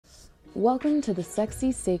Welcome to the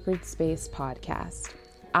Sexy Sacred Space podcast.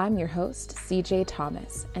 I'm your host, CJ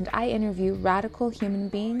Thomas, and I interview radical human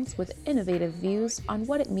beings with innovative views on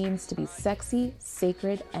what it means to be sexy,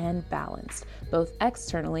 sacred, and balanced, both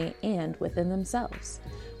externally and within themselves.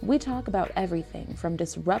 We talk about everything from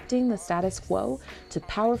disrupting the status quo to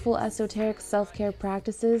powerful esoteric self-care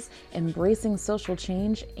practices, embracing social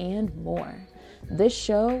change, and more. This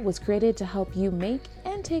show was created to help you make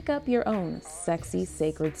and take up your own sexy,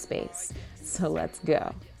 sacred space. So let's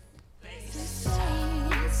go.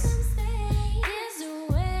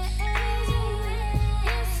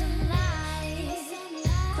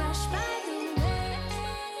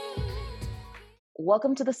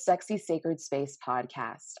 Welcome to the Sexy Sacred Space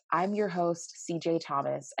podcast. I'm your host, CJ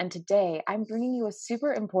Thomas, and today I'm bringing you a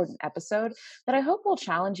super important episode that I hope will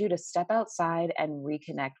challenge you to step outside and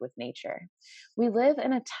reconnect with nature. We live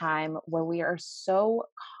in a time where we are so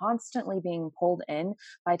constantly being pulled in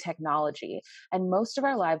by technology, and most of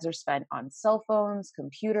our lives are spent on cell phones,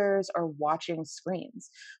 computers, or watching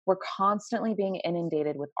screens. We're constantly being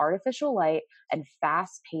inundated with artificial light and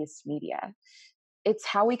fast-paced media. It's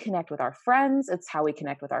how we connect with our friends, it's how we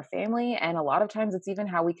connect with our family, and a lot of times it's even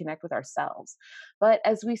how we connect with ourselves. But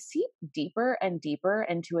as we seep deeper and deeper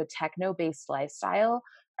into a techno-based lifestyle,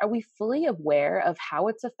 are we fully aware of how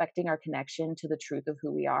it's affecting our connection to the truth of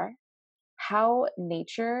who we are? How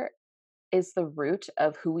nature is the root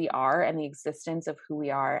of who we are and the existence of who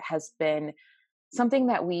we are has been something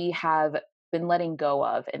that we have been letting go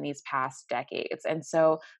of in these past decades. And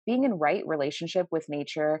so being in right relationship with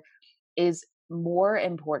nature is more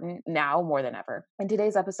important now more than ever. In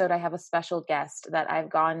today's episode, I have a special guest that I've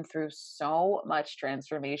gone through so much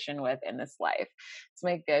transformation with in this life. It's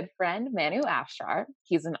my good friend, Manu Afshar.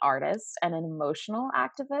 He's an artist and an emotional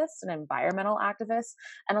activist, an environmental activist,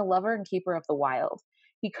 and a lover and keeper of the wild.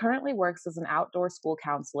 He currently works as an outdoor school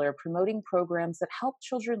counselor, promoting programs that help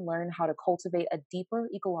children learn how to cultivate a deeper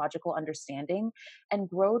ecological understanding and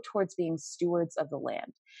grow towards being stewards of the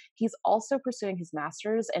land. He's also pursuing his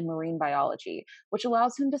master's in marine biology, which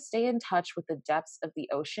allows him to stay in touch with the depths of the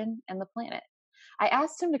ocean and the planet. I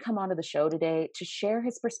asked him to come onto the show today to share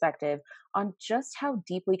his perspective on just how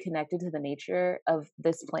deeply connected to the nature of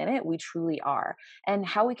this planet we truly are, and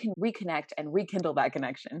how we can reconnect and rekindle that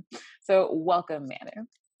connection. So welcome, Manu.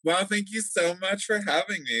 Well, thank you so much for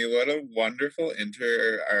having me. What a wonderful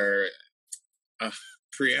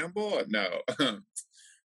preamble. No,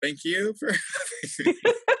 thank you for having me.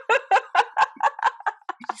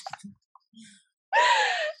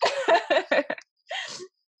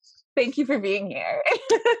 Thank you for being here.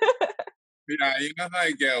 Yeah, you know how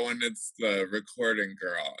I get when it's the recording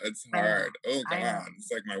girl. It's hard. Oh God, it's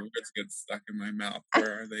like my words get stuck in my mouth.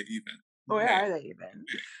 Where are they even? Where are they even?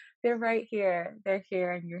 They're right here. They're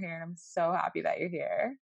here and you're here. And I'm so happy that you're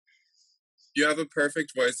here. You have a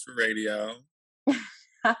perfect voice for radio,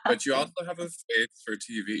 but you also have a face for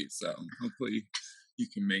TV. So hopefully you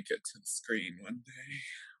can make it to the screen one day.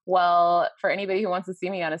 Well, for anybody who wants to see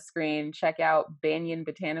me on a screen, check out Banyan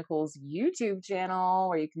Botanicals YouTube channel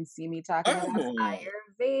where you can see me talking about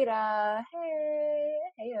Ayurveda. Hey,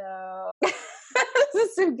 heyo. This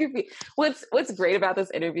is so goofy. What's great about this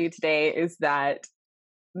interview today is that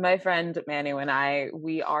my friend Manu and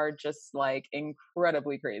we are just like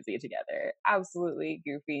incredibly crazy together. Absolutely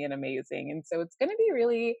goofy and amazing. And so it's going to be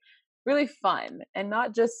really, really fun and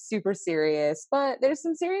not just super serious, but there's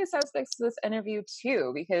some serious aspects to this interview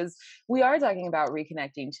too, because we are talking about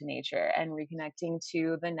reconnecting to nature and reconnecting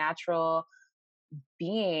to the natural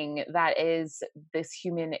being that is this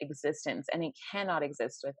human existence. And it cannot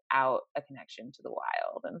exist without a connection to the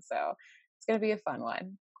wild. And so it's going to be a fun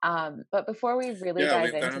one. But before we really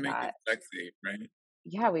dive into that, sexy, right?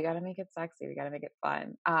 Yeah, we got to make it sexy. We got to make it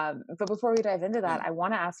fun. But before we dive into that, I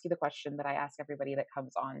want to ask you the question that I ask everybody that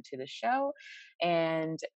comes on to the show.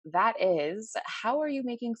 And that is, how are you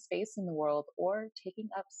making space in the world or taking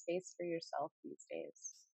up space for yourself these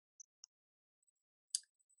days?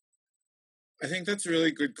 I think that's a really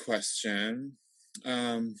good question.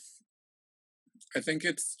 I think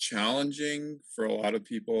it's challenging for a lot of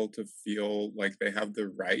people to feel like they have the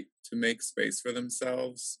right to make space for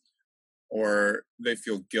themselves, or they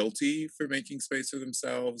feel guilty for making space for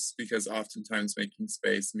themselves, because oftentimes making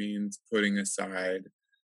space means putting aside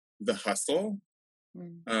the hustle.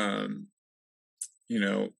 You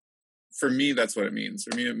know, for me, that's what it means.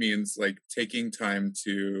 For me, it means like taking time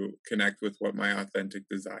to connect with what my authentic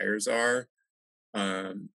desires are,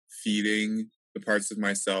 feeding the parts of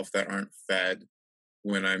myself that aren't fed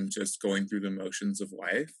when I'm just going through the motions of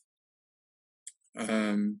life.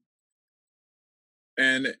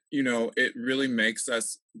 And, you know, it really makes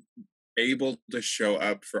us able to show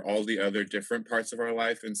up for all the other different parts of our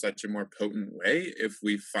life in such a more potent way if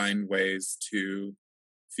we find ways to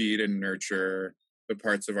feed and nurture the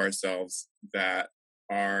parts of ourselves that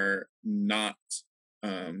are not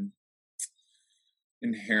um,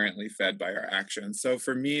 inherently fed by our actions. So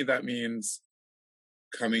for me, that means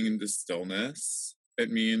coming into stillness.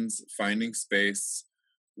 It means finding space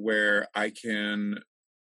where I'm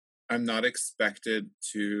not expected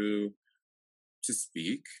to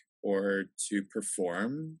speak or to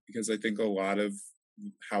perform, because I think a lot of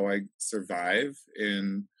how I survive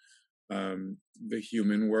in the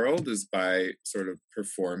human world is by sort of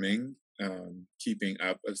performing, keeping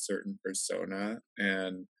up a certain persona,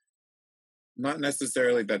 and not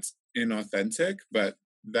necessarily that's inauthentic, but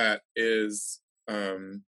that is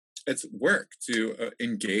it's work to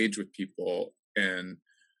engage with people and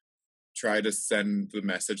try to send the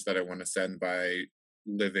message that I want to send by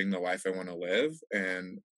living the life I want to live.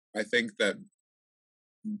 And I think that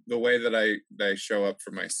the way that I show up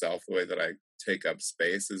for myself, the way that I take up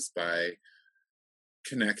space, is by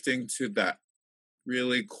connecting to that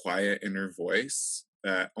really quiet inner voice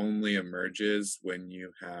that only emerges when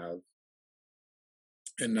you have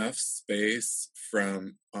enough space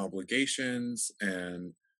from obligations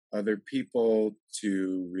and other people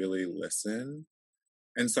to really listen.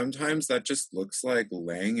 And sometimes that just looks like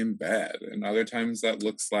laying in bed, and other times that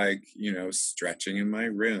looks like, stretching in my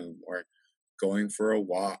room or going for a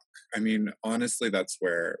walk. I mean, honestly, that's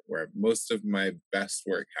where most of my best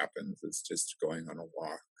work happens, is just going on a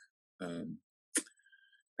walk. Um,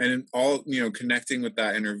 and all, connecting with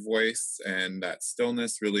that inner voice and that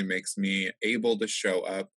stillness really makes me able to show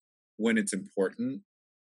up when it's important,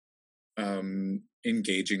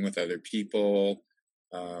 engaging with other people,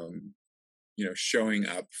 um, showing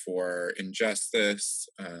up for injustice,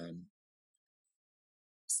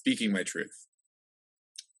 speaking my truth.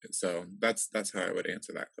 So that's how I would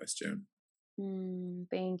answer that question.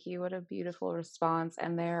 Thank you. What a beautiful response.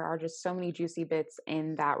 And there are just so many juicy bits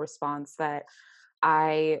in that response that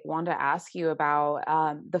I want to ask you about.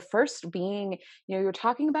 The first being, you're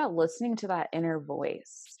talking about listening to that inner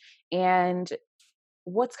voice. And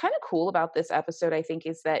what's kind of cool about this episode, I think,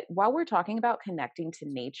 is that while we're talking about connecting to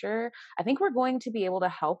nature, I think we're going to be able to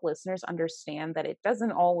help listeners understand that it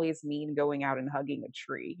doesn't always mean going out and hugging a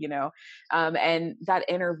tree, and that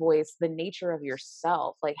inner voice, the nature of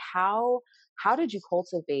yourself. Like how did you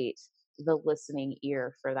cultivate the listening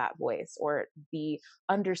ear for that voice, or the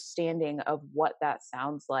understanding of what that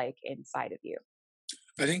sounds like inside of you?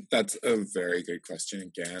 I think that's a very good question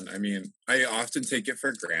again. I mean, I often take it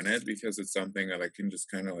for granted because it's something that I can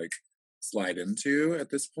just kind of like slide into at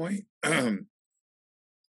this point. And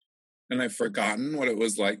I've forgotten what it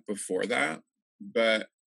was like before that. But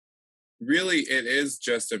really, it is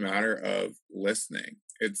just a matter of listening.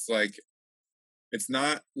 It's like, it's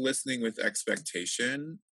not listening with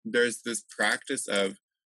expectation. There's this practice of,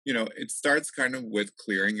 it starts kind of with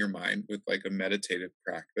clearing your mind with like a meditative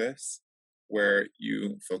practice where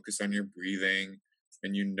you focus on your breathing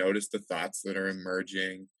and you notice the thoughts that are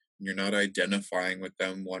emerging. And you're not identifying with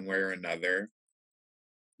them one way or another.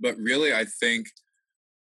 But really, I think,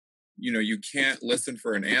 you can't listen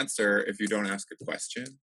for an answer if you don't ask a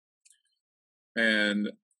question.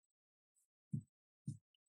 And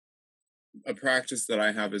a practice that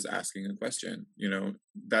I have is asking a question.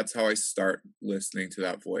 That's how I start listening to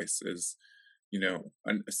that voice is,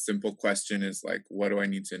 a simple question is like, what do I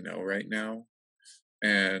need to know right now?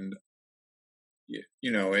 And,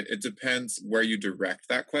 it depends where you direct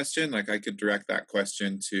that question. Like I could direct that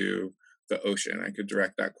question to the ocean. I could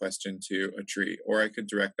direct that question to a tree, or I could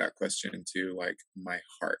direct that question to like my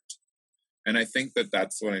heart. And I think that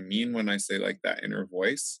that's what I mean when I say like that inner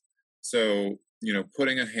voice. So,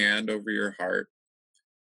 putting a hand over your heart,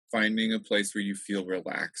 finding a place where you feel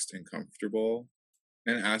relaxed and comfortable,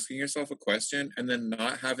 and asking yourself a question, and then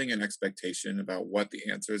not having an expectation about what the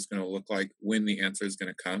answer is going to look like when the answer is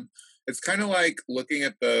going to come. It's kind of like looking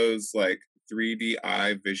at those like 3D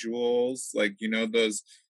eye visuals, like,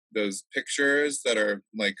 those pictures that are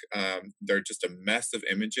like they're just a mess of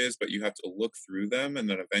images, but you have to look through them and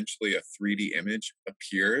then eventually a 3D image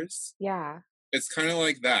appears. Yeah. It's kind of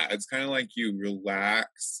like that. It's kind of like you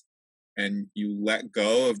relax and you let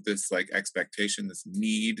go of this like expectation, this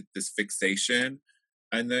need, this fixation,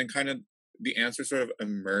 and then kind of the answer sort of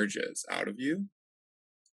emerges out of you.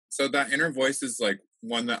 So that inner voice is like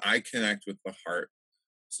one that I connect with the heart.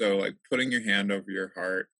 So like putting your hand over your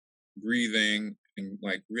heart, breathing, and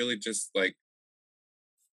like really just like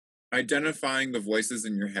identifying the voices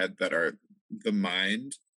in your head that are the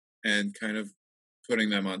mind and kind of putting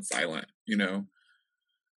them on silent.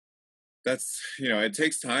 that's, it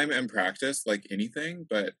takes time and practice like anything,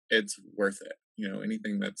 but it's worth it.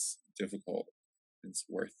 Anything that's difficult is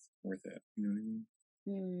worth it. You know what I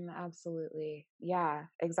mean? Absolutely. Yeah,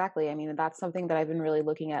 exactly. I mean, that's something that I've been really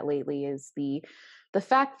looking at lately is the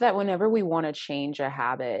fact that whenever we want to change a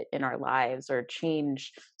habit in our lives or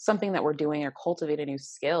change something that we're doing or cultivate a new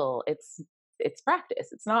skill, it's practice.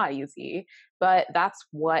 It's not easy, but that's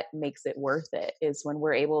what makes it worth it is when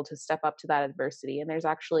we're able to step up to that adversity. And there's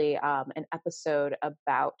actually an episode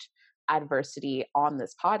about adversity on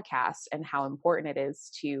this podcast and how important it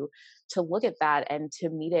is to look at that and to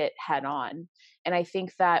meet it head on. And I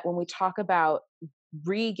think that when we talk about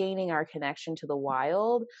regaining our connection to the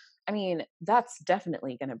wild, I mean, that's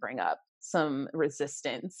definitely going to bring up some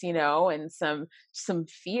resistance, and some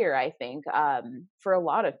fear, I think, for a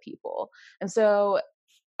lot of people. And so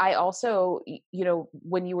I also,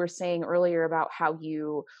 when you were saying earlier about how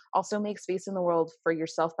you also make space in the world for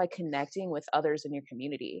yourself by connecting with others in your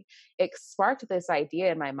community, it sparked this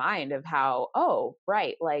idea in my mind of how, oh,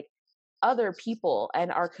 right, like other people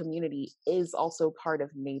and our community is also part of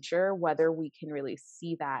nature, whether we can really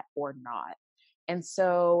see that or not. And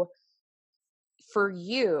so for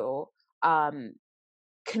you, um,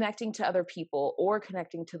 connecting to other people or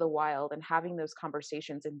connecting to the wild and having those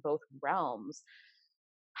conversations in both realms,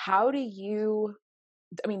 how do you,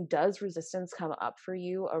 I mean, does resistance come up for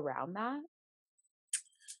you around that?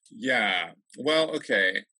 Yeah. Well,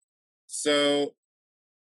 okay. So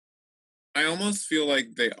I almost feel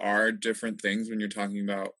like they are different things when you're talking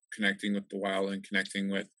about connecting with the wild and connecting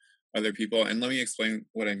with other people. And let me explain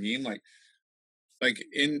what I mean. Like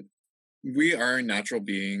in we are natural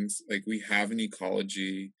beings. Like we have an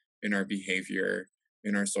ecology in our behavior,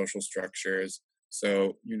 in our social structures.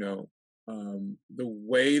 So, the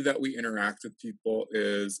way that we interact with people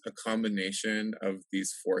is a combination of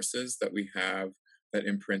these forces that we have that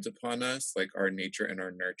imprint upon us, like our nature and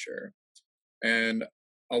our nurture. And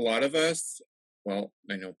a lot of us, well,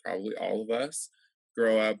 I know probably all of us,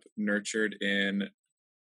 grow up nurtured in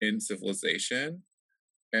civilization,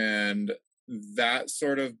 and that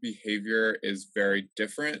sort of behavior is very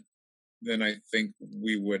different than I think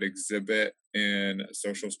we would exhibit in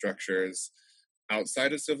social structures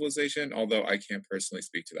outside of civilization, although I can't personally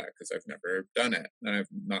speak to that because I've never done it and I've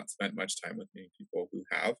not spent much time with many people who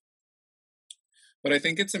have. But I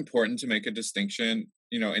think it's important to make a distinction,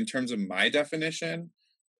 in terms of my definition,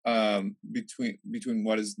 between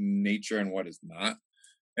what is nature and what is not.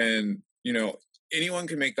 And anyone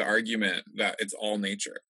can make the argument that it's all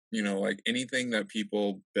nature. Like anything that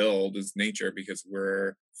people build is nature because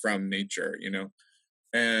we're from nature.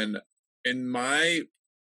 And in my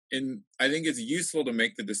in I think it's useful to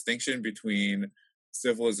make the distinction between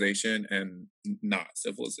civilization and not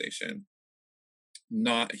civilization,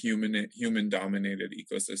 not human dominated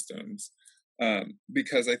ecosystems,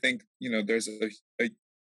 because I think there's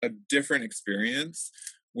a different experience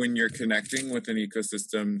when you're connecting with an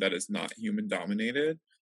ecosystem that is not human dominated.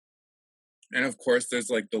 And of course there's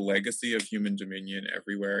like the legacy of human dominion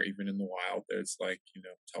everywhere, even in the wild. There's like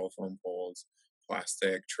telephone poles,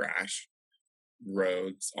 plastic trash,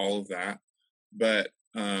 roads, all of that. But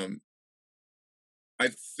I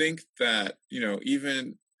think that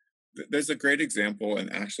even there's a great example in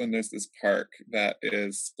Ashland. There's this park that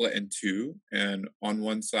is split in two, and on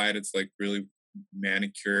one side it's like really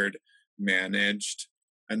manicured, managed,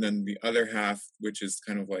 and then the other half, which is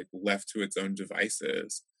kind of like left to its own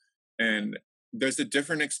devices. And there's a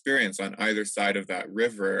different experience on either side of that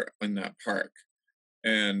river in that park.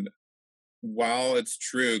 And while it's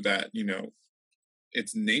true that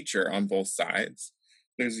it's nature on both sides,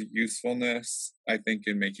 there's a usefulness, I think,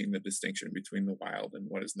 in making the distinction between the wild and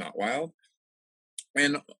what is not wild.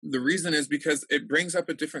 And the reason is because it brings up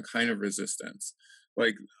a different kind of resistance.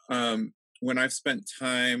 Like when I've spent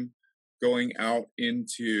time going out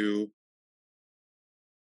into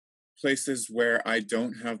places where I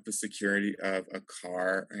don't have the security of a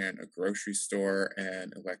car and a grocery store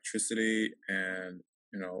and electricity and,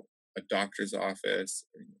 a doctor's office,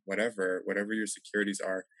 whatever your securities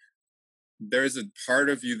are, there's a part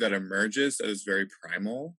of you that emerges that is very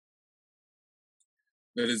primal,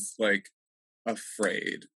 that is like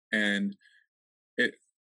afraid. And it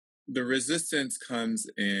the resistance comes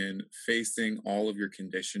in facing all of your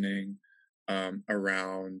conditioning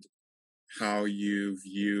around how you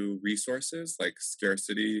view resources, like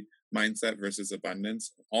scarcity mindset versus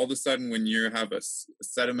abundance. All of a sudden, when you have a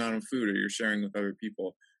set amount of food or you're sharing with other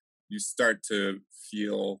people, you start to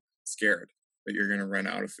feel scared that you're going to run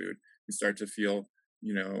out of food. You start to feel,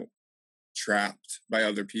 trapped by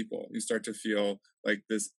other people. You start to feel like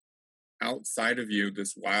this outside of you,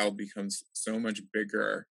 this wild becomes so much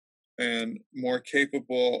bigger and more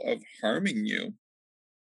capable of harming you.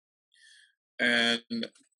 And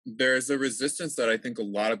there's a resistance that I think a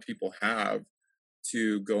lot of people have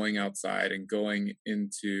to going outside and going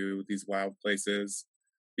into these wild places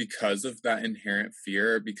because of that inherent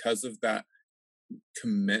fear, because of that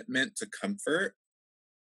commitment to comfort.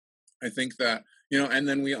 I think that, and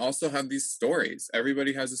then we also have these stories.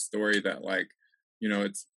 Everybody has a story that, like,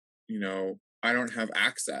 it's, I don't have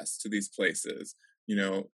access to these places. You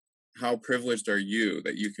know, how privileged are you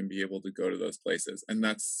that you can be able to go to those places? And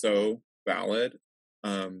that's so valid,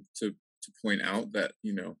 to point out that,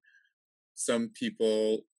 some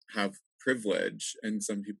people have privilege and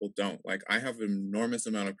some people don't. Like, I have an enormous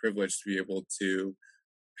amount of privilege to be able to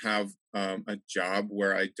have a job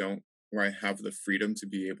where I have the freedom to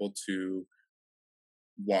be able to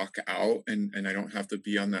walk out, and I don't have to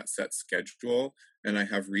be on that set schedule, and I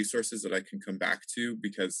have resources that I can come back to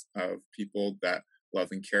because of people that love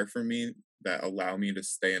and care for me, that allow me to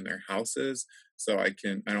stay in their houses, so I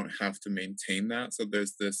don't have to maintain that. So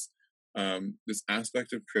there's this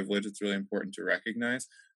aspect of privilege that's really important to recognize.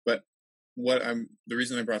 But the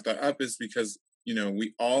reason I brought that up is because,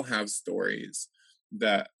 we all have stories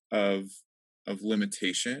that of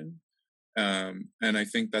limitation, and I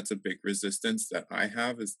think that's a big resistance that I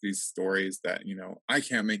have, is these stories that, I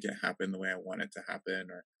can't make it happen the way I want it to happen,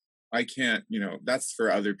 or I can't, that's for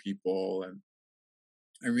other people. And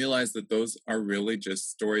I realize that those are really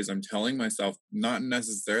just stories I'm telling myself, not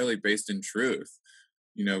necessarily based in truth,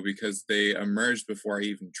 because they emerged before I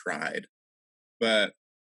even tried. But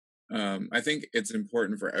I think it's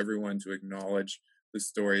important for everyone to acknowledge the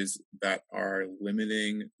stories that are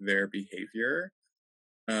limiting their behavior,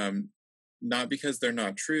 um, not because they're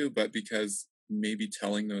not true, but because maybe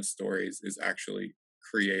telling those stories is actually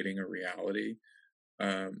creating a reality.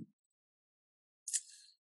 Um,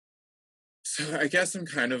 so I guess I'm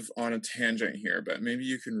kind of on a tangent here, but maybe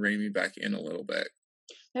you can rein me back in a little bit.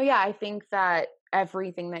 No, yeah, I think that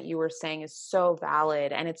everything that you were saying is so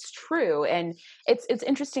valid and it's true. And it's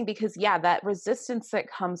interesting because yeah, that resistance that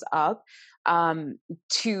comes up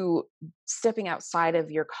to stepping outside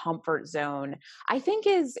of your comfort zone, I think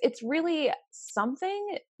it's really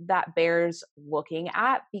something that bears looking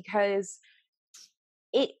at because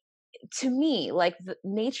it to me, like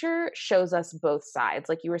nature shows us both sides.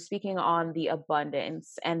 Like you were speaking on the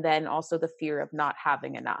abundance and then also the fear of not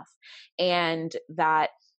having enough. And that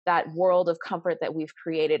world of comfort that we've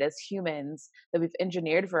created as humans, that we've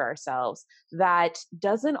engineered for ourselves, that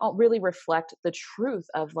doesn't really reflect the truth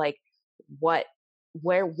of like what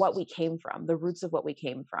what we came from, the roots of what we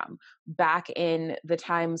came from back in the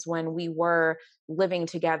times when we were living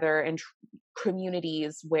together in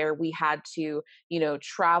communities where we had to,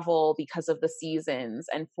 travel because of the seasons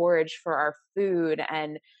and forage for our food.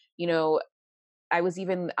 And, you know, I was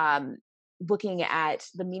even looking at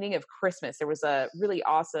the meaning of Christmas. There was a really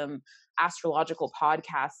awesome astrological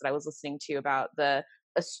podcast that I was listening to about the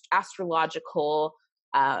astrological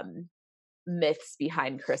um, myths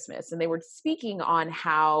behind Christmas. And they were speaking on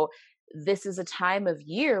how this is a time of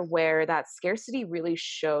year where that scarcity really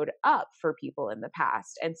showed up for people in the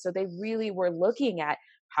past. And so they really were looking at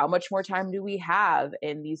how much more time do we have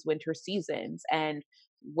in these winter seasons? And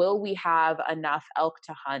will we have enough elk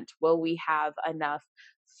to hunt? Will we have enough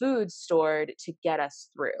food stored to get us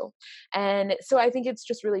through? And so I think it's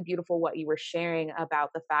just really beautiful what you were sharing about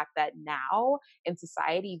the fact that now in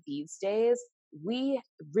society these days, we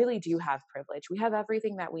really do have privilege. We have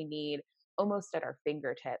everything that we need almost at our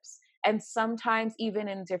fingertips. And sometimes, even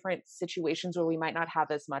in different situations where we might not have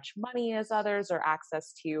as much money as others or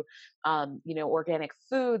access to, organic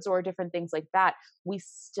foods or different things like that, we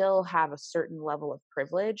still have a certain level of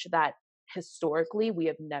privilege that historically we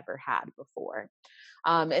have never had before.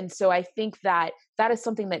 And so I think that that is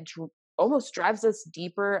something that almost drives us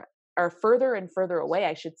deeper or further and further away,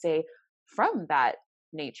 I should say, from that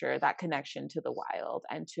nature, that connection to the wild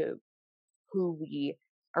and to who we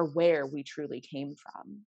or where we truly came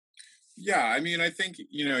from. Yeah, I mean, I think,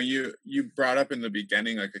 you brought up in the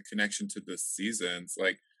beginning like a connection to the seasons,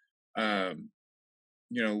 like, um,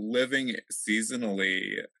 living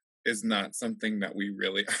seasonally is not something that we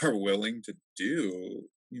really are willing to do.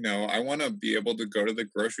 I want to be able to go to the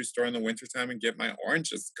grocery store in the wintertime and get my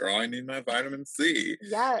oranges, girl. I need my vitamin C. I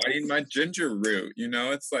Yes. need my ginger root.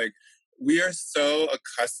 It's like we are so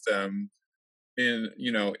accustomed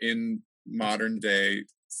in modern day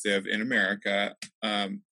Civ in America,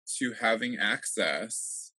 to having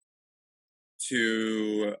access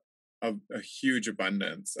to a huge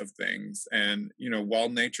abundance of things. And, while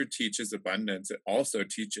nature teaches abundance, it also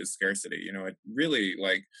teaches scarcity. It really,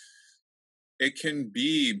 like, it can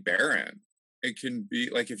be barren. it can be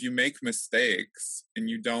like if you make mistakes and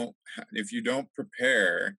if you don't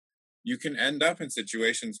prepare, you can end up in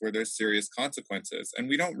situations where there's serious consequences. And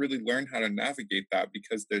we don't really learn how to navigate that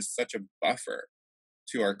because there's such a buffer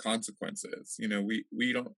to our consequences.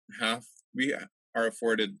 We don't have we are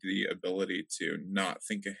afforded the ability to not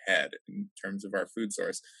think ahead in terms of our food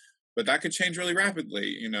source, but that could change really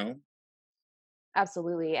rapidly.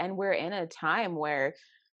 Absolutely. And we're in a time where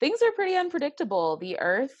things are pretty unpredictable. The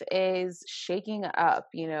earth is shaking up,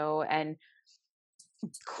 and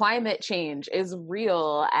climate change is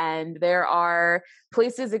real, and there are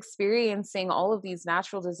places experiencing all of these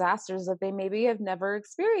natural disasters that they maybe have never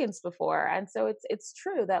experienced before. And so it's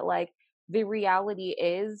true that, like, the reality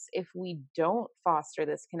is, if we don't foster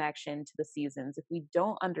this connection to the seasons, if we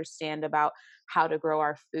don't understand about how to grow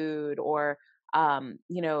our food, or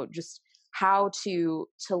just how to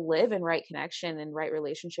live in right connection and right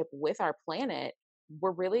relationship with our planet,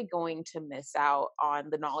 we're really going to miss out on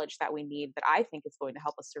the knowledge that we need, that I think is going to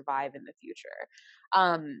help us survive in the future.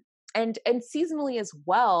 And seasonally as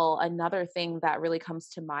well, another thing that really comes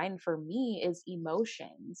to mind for me is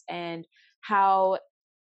emotions, and how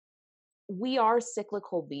we are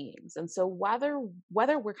cyclical beings. And so whether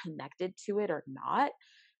we're connected to it or not,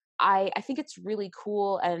 I think it's really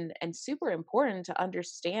cool and super important to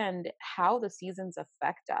understand how the seasons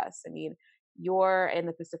affect us. I mean, you're in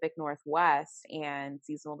the Pacific Northwest, and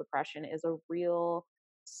seasonal depression is a real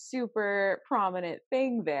super prominent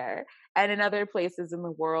thing there. And in other places in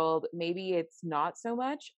the world, maybe it's not so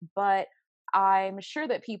much, but I'm sure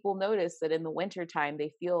that people notice that in the wintertime,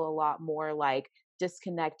 they feel a lot more like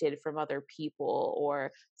disconnected from other people,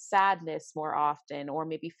 or sadness more often, or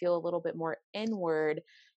maybe feel a little bit more inward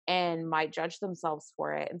and might judge themselves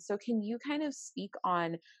for it. And so, can you kind of speak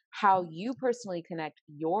on how you personally connect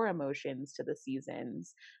your emotions to the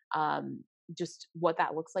seasons? Just what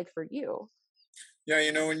that looks like for you. Yeah,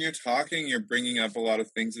 when you're talking, you're bringing up a lot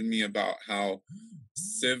of things in me about how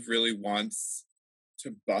Civ really wants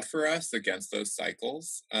to buffer us against those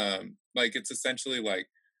cycles. Like, it's essentially like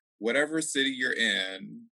whatever city you're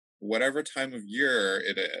in, whatever time of year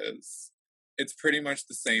it is, it's pretty much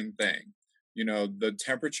the same thing. The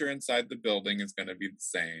temperature inside the building is going to be the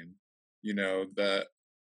same.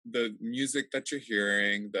 The music that you're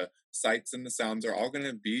hearing, the sights and the sounds are all going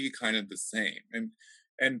to be kind of the same.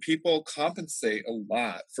 And people compensate a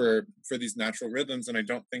lot for these natural rhythms, and I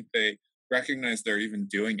don't think they recognize they're even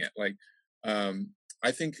doing it. Like,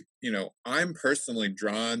 I think, I'm personally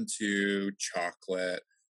drawn to chocolate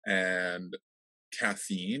and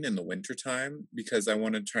caffeine in the wintertime because I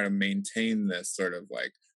want to try to maintain this sort of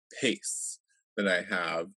like pace that I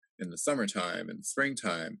have in the summertime and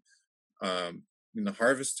springtime, in the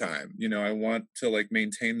harvest time. I want to like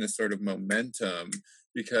maintain this sort of momentum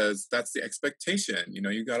because that's the expectation.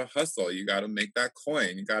 You got to hustle, you got to make that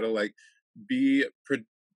coin, you got to like be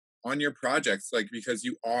on your projects, like, because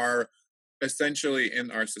you are essentially in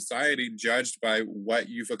our society judged by what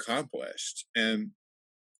you've accomplished, and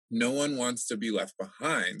no one wants to be left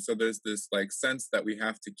behind. So there's this like sense that we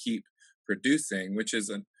have to keep producing, which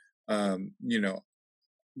is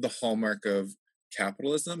the hallmark of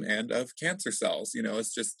capitalism and of cancer cells.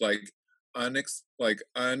 It's just like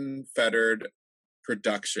unfettered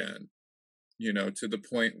production, to the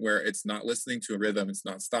point where it's not listening to a rhythm, it's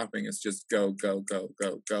not stopping, it's just go, go, go,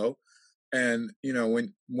 go, go. And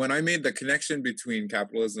when I made the connection between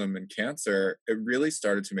capitalism and cancer, it really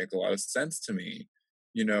started to make a lot of sense to me.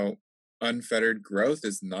 You know, Unfettered growth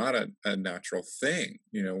is not a natural thing.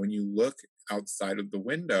 When you look outside of the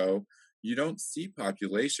window, you don't see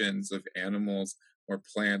populations of animals or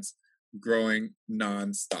plants growing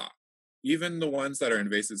nonstop. Even the ones that are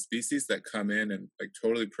invasive species that come in and like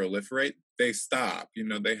totally proliferate, they stop.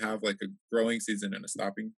 They have like a growing season and a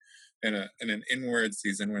stopping and an inward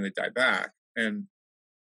season where they die back. And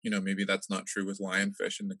maybe that's not true with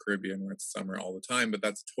lionfish in the Caribbean where it's summer all the time, but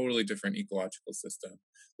that's a totally different ecological system.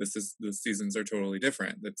 The seasons are totally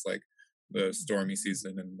different. It's like the stormy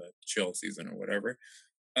season and the chill season or whatever.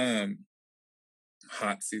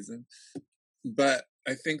 Hot season. But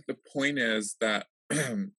I think the point is that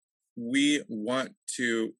we want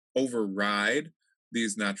to override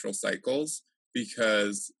these natural cycles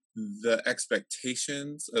because the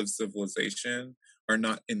expectations of civilization are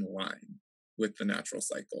not in line with the natural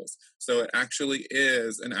cycles. So it actually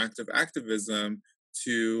is an act of activism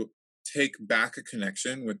to take back a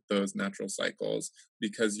connection with those natural cycles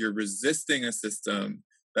because you're resisting a system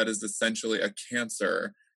that is essentially a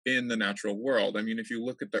cancer in the natural world. I mean, if you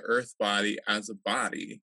look at the earth body as a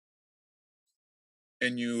body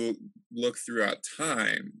and you look throughout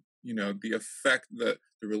time, the effect, the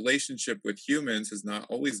relationship with humans has not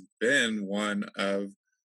always been one of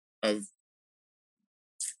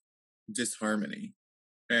disharmony.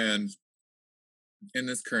 And in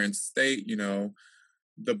this current state,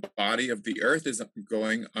 the body of the earth is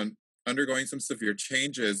undergoing some severe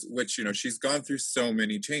changes, which, she's gone through so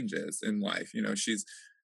many changes in life. She's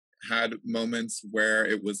had moments where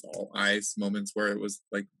it was all ice, moments where it was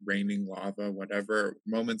like raining lava, whatever,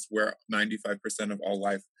 moments where 95% of all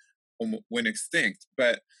life went extinct.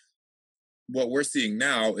 But what we're seeing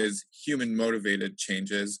now is human motivated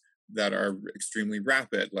changes that are extremely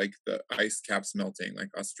rapid, like the ice caps melting,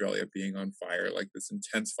 like Australia being on fire, like this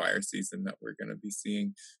intense fire season that we're going to be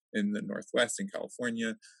seeing in the Northwest in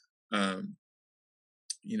California. Um,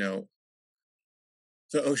 you know,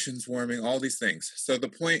 the oceans warming, all these things. So the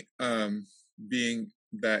point being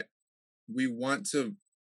that we want to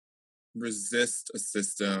resist a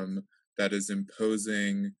system that is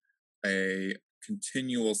imposing a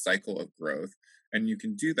continual cycle of growth, and you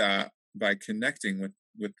can do that by connecting with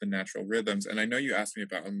the natural rhythms. And I know you asked me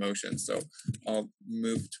about emotions, so I'll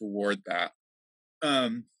move toward that.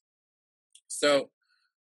 So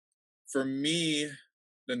for me,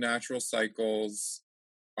 the natural cycles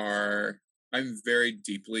are, I'm very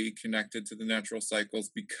deeply connected to the natural cycles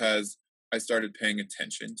because I started paying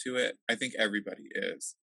attention to it. I think everybody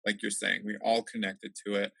is. Like you're saying, we all connected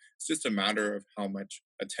to it. It's just a matter of how much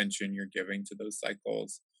attention you're giving to those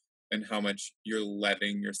cycles and how much you're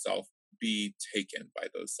letting yourself be taken by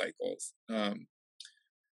those cycles.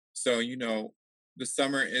 So, the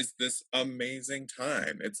summer is this amazing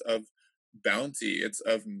time. It's of bounty, it's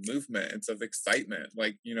of movement, it's of excitement.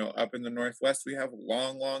 Like, up in the Northwest, we have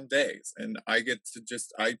long, long days, and I get to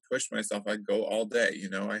I push myself, I go all day.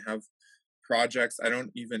 I have projects, I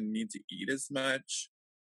don't even need to eat as much.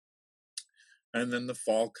 And then the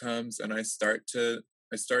fall comes and I start to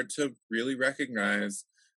really recognize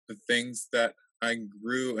the things that I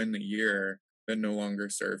grew in the year that no longer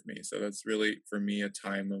serve me. So that's really for me a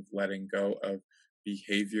time of letting go of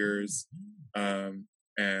behaviors,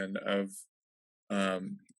 and of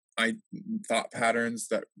I thought patterns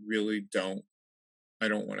that really I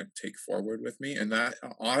don't want to take forward with me. And that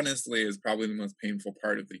honestly is probably the most painful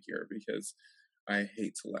part of the year because I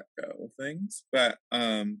hate to let go of things. But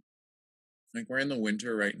like we're in the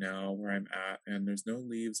winter right now where I'm at, and there's no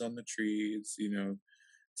leaves on the trees,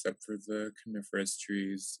 except for the coniferous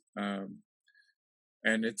trees. And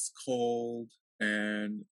it's cold,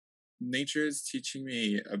 and nature is teaching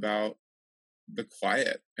me about the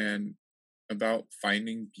quiet and about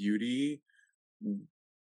finding beauty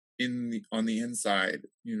on the inside.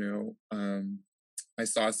 I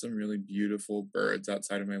saw some really beautiful birds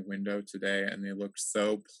outside of my window today, and they looked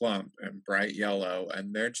so plump and bright yellow,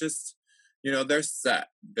 and they're just, they're set.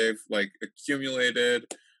 They've like accumulated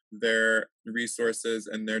their resources,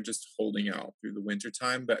 and they're just holding out through the winter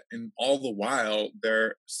time. But in all the while,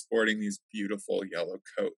 they're sporting these beautiful yellow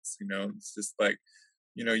coats. It's just like,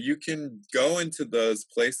 you can go into those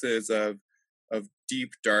places of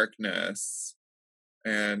deep darkness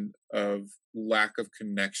and of lack of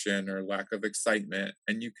connection or lack of excitement,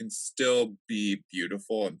 and you can still be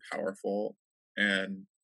beautiful and powerful. And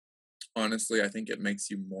honestly, I think it makes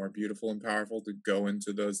you more beautiful and powerful to go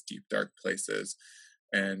into those deep dark places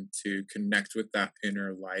and to connect with that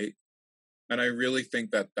inner light. And I really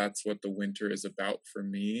think that that's what the winter is about for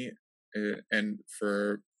me. And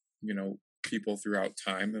for people throughout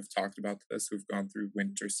time have talked about this, who've gone through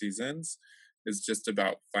winter seasons, is just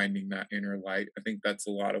about finding that inner light. I think that's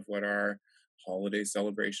a lot of what our holiday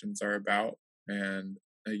celebrations are about. And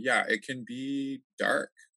yeah, it can be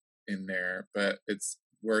dark in there, but it's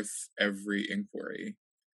worth every inquiry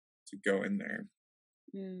to go in there.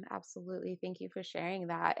 Absolutely. Thank you for sharing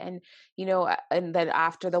that. And, and then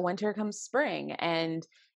after the winter comes spring, and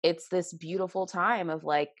it's this beautiful time of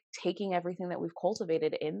like taking everything that we've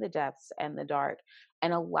cultivated in the depths and the dark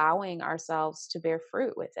and allowing ourselves to bear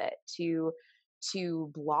fruit with it,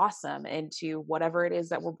 to blossom into whatever it is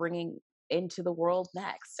that we're bringing into the world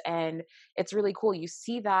next. And it's really cool. You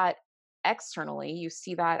see that externally, you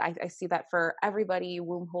see that I see that for everybody,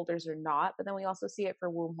 womb holders or not, but then we also see it for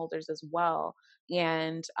womb holders as well.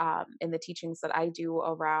 And in the teachings that I do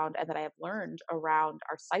around and that I have learned around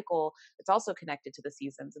our cycle, it's also connected to the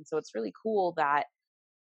seasons. And so it's really cool that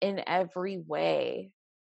in every way,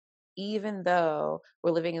 even though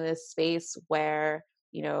we're living in this space where,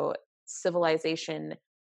 civilization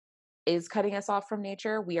is cutting us off from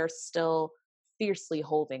nature, we are still fiercely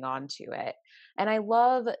holding on to it. And I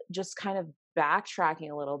love just kind of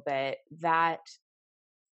backtracking a little bit that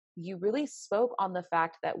you really spoke on the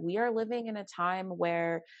fact that we are living in a time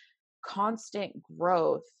where constant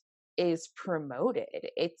growth is promoted.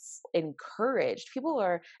 It's encouraged. People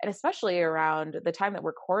are, and especially around the time that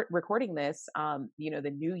we're recording this,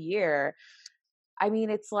 the new year. I mean,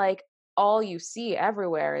 it's like all you see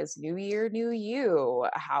everywhere is new year, new you.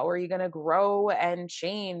 How are you going to grow and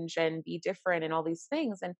change and be different and all these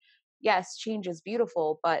things? And yes, change is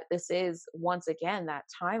beautiful, but this is once again that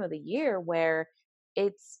time of the year where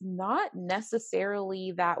it's not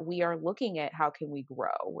necessarily that we are looking at how can we grow.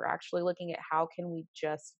 We're actually looking at how can we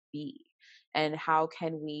just be, and how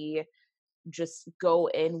can we just go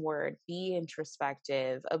inward, be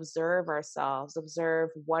introspective, observe ourselves, observe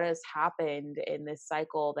what has happened in this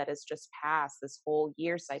cycle that has just passed, this whole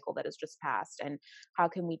year cycle that has just passed, and how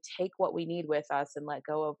can we take what we need with us and let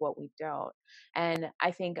go of what we don't. And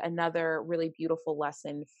I think another really beautiful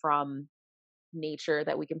lesson from nature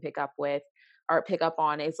that we can pick up with or pick up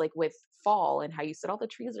on is like with fall, and how you said all the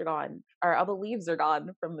trees are gone, or all the leaves are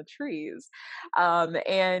gone from the trees.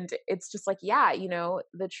 And it's just like, yeah,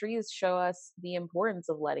 the trees show us the importance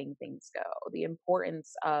of letting things go, the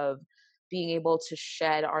importance of being able to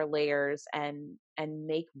shed our layers and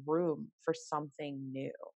make room for something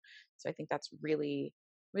new. So I think that's really,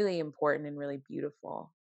 really important and really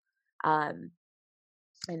beautiful. um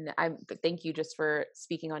and I thank you just for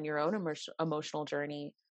speaking on your own emotional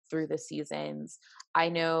journey through the seasons. I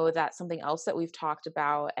know that something else that we've talked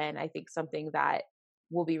about, and I think something that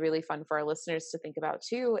will be really fun for our listeners to think about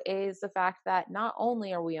too, is the fact that not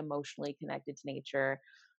only are we emotionally connected to nature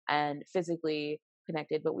and physically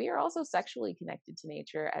connected, but we are also sexually connected to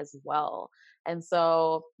nature as well. And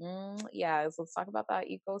so, yeah, so let's talk about that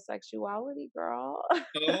ecosexuality, girl.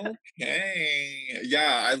 Okay.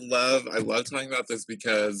 Yeah, I love talking about this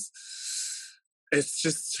because it's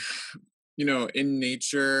just, in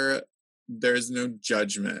nature, there's no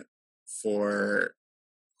judgment for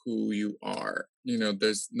who you are.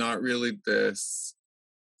 There's not really this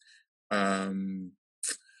um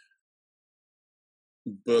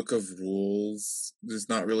book of rules. There's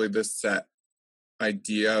not really this set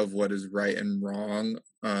idea of what is right and wrong.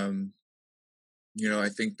 I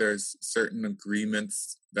think there's certain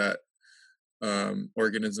agreements that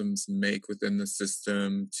organisms make within the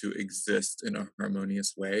system to exist in a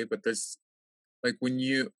harmonious way. But there's like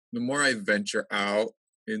the more I venture out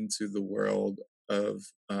into the world of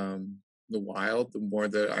the wild, the more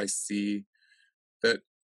that I see that,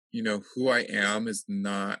 who I am is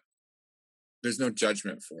not, there's no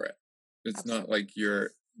judgment for it. It's not Absolutely. like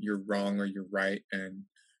you're wrong or you're right. And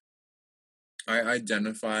I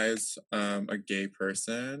identify as a gay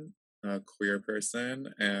person, a queer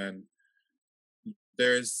person, and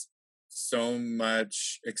there's so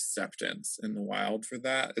much acceptance in the wild for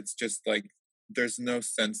that. It's just like there's no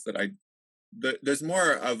sense that there's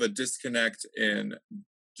more of a disconnect in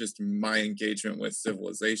just my engagement with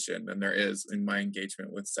civilization than there is in my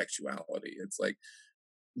engagement with sexuality. It's like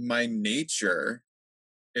my nature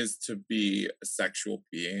is to be a sexual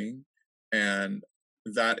being, and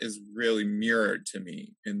that is really mirrored to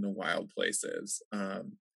me in the wild places.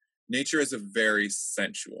 Nature is a very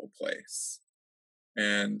sensual place,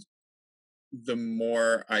 and the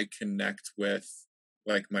more I connect with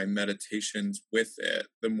like my meditations with it,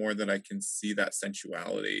 the more that I can see that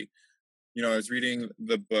sensuality. I was reading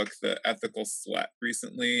the book The Ethical Slut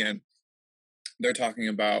recently, and they're talking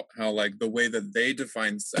about how like the way that they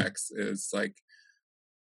define sex is like,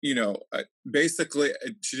 basically,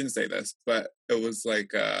 she didn't say this, but it was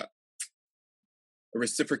like a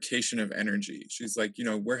reciprocation of energy. She's like,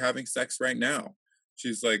 we're having sex right now.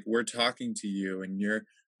 She's like, we're talking to you, and you're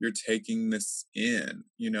taking this in.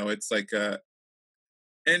 It's like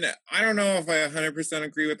and I don't know if I 100%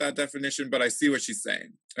 agree with that definition, but I see what she's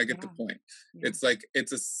saying. I get the Yeah. point. Yeah. It's like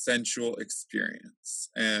it's a sensual experience,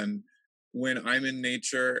 and when I'm in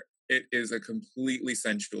nature, it is a completely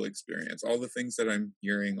sensual experience. All the things that I'm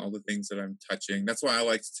hearing, all the things that I'm touching. That's why I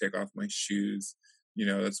like to take off my shoes.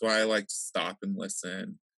 That's why I like to stop and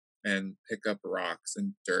listen and pick up rocks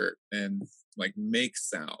and dirt and like make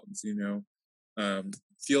sounds. Um,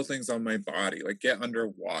 feel things on my body, like get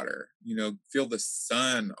underwater, feel the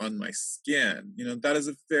sun on my skin. That is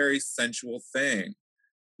a very sensual thing.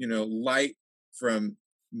 Light from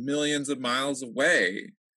millions of miles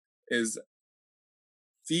away is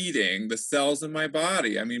feeding the cells in my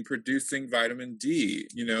body. I mean, producing vitamin D.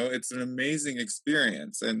 It's an amazing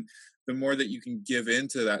experience. And the more that you can give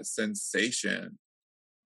into that sensation,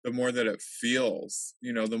 the more that it feels,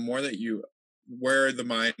 the more that where the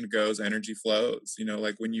mind goes, energy flows.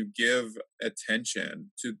 Like when you give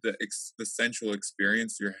attention to the sensual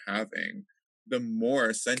experience you're having, the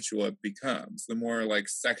more sensual it becomes, the more like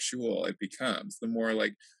sexual it becomes, the more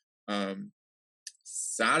like um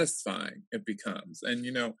satisfying it becomes. And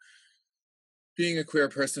being a queer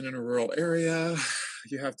person in a rural area,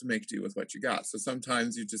 you have to make do with what you got. So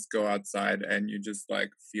sometimes you just go outside and you just like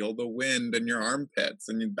feel the wind in your armpits,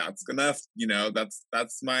 and that's enough.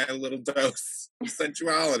 That's my little dose of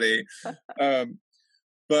sensuality. Um,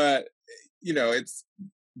 but it's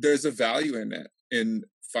there's a value in it, in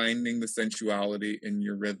finding the sensuality in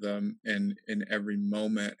your rhythm and in every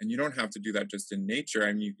moment. And you don't have to do that just in nature.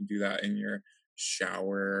 I mean, you can do that in your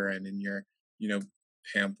shower and in your, you know,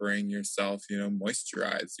 pampering yourself,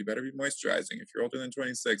 moisturize. You better be moisturizing. If you're older than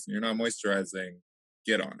 26 and you're not moisturizing,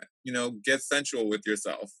 get on it. Get sensual with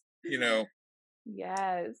yourself.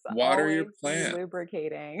 Yes, Water your always be plant.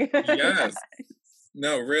 lubricating. Yes. Yes.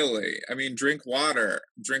 No, really. I mean, drink water,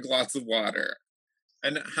 drink lots of water,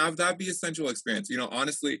 and have that be a sensual experience.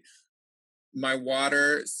 Honestly, my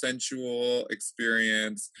water sensual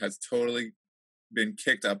experience has totally been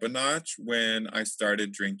kicked up a notch when I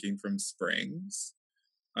started drinking from springs.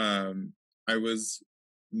 I was,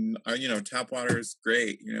 tap water is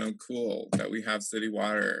great, cool that we have city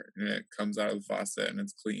water and it comes out of the faucet and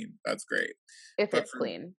it's clean. That's great. If But it's for,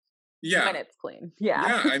 clean, when yeah, it's clean.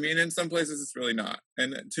 Yeah. yeah, I mean, in some places it's really not.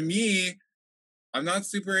 And to me, I'm not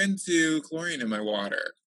super into chlorine in my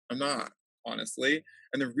water. I'm not, honestly.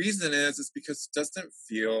 And the reason is because it doesn't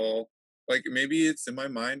feel like, maybe it's in my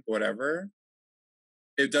mind, whatever.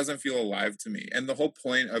 It doesn't feel alive to me. And the whole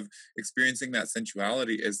point of experiencing that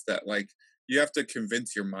sensuality is that, like, you have to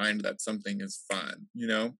convince your mind that something is fun,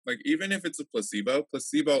 Like, even if it's a placebo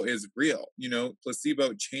is real,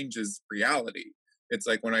 placebo changes reality. It's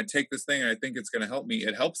like when I take this thing and I think it's going to help me,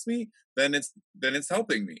 it helps me, then it's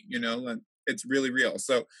helping me, and it's really real.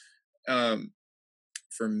 So, um,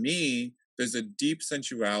 for me, there's a deep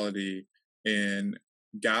sensuality in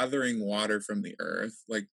gathering water from the earth.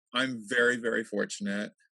 Like, I'm very, very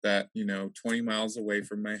fortunate that, 20 miles away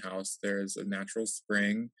from my house, there's a natural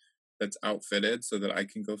spring that's outfitted so that I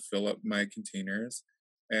can go fill up my containers.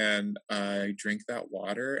 And I drink that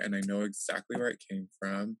water and I know exactly where it came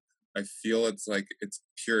from. I feel it's like it's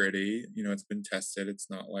purity, it's been tested. It's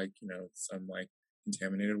not like, some like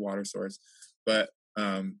contaminated water source. But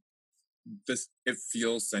this it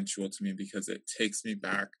feels sensual to me because it takes me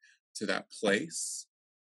back to that place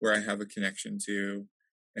where I have a connection to,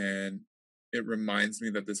 and it reminds me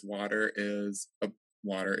that this water is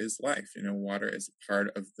life. Water is a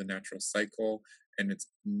part of the natural cycle, and it's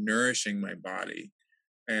nourishing my body,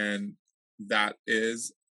 and that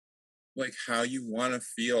is like how you want to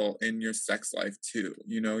feel in your sex life too.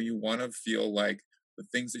 You want to feel like the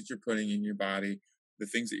things that you're putting in your body, the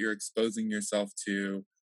things that you're exposing yourself to,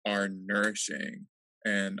 are nourishing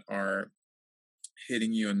and are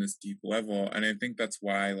hitting you on this deep level. And I think that's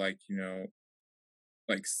why, like,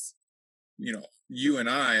 like you and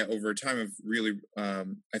I over time have really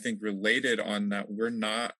I think related on that.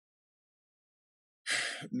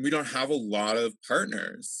 We don't have a lot of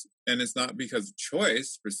partners, and it's not because of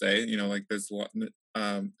choice per se. Like, there's a lot.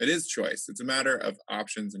 It is choice. It's a matter of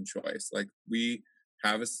options and choice. Like, we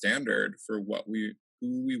have a standard for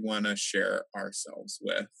who we want to share ourselves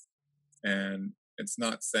with, and it's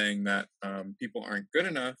not saying that people aren't good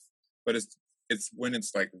enough, but it's when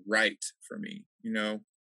it's like right for me, and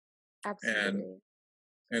Absolutely.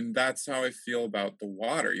 and that's how I feel about the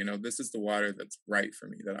water. This is the water that's right for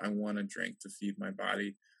me, that I want to drink to feed my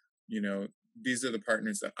body. You know, these are the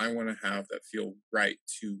partners that I want to have that feel right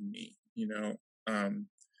to me.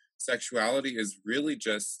 Sexuality is really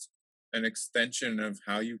just an extension of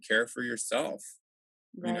how you care for yourself.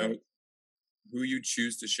 You know, Right. who you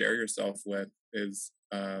choose to share yourself with is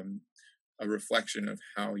a reflection of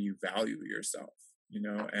how you value yourself. And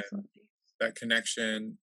Absolutely. that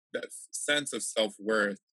connection, that sense of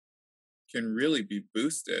self-worth can really be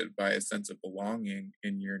boosted by a sense of belonging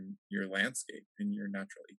in your landscape, in your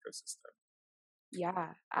natural ecosystem.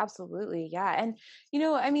 Yeah, absolutely. Yeah. And,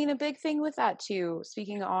 I mean, a big thing with that too,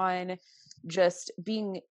 speaking on just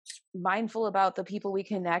being mindful about the people we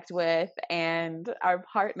connect with and our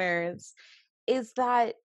partners, is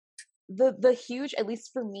that the huge, at least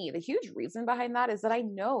for me, the huge reason behind that is that I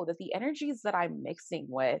know that the energies that I'm mixing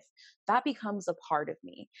with, that becomes a part of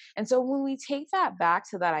me. And so when we take that back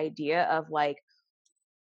to that idea of like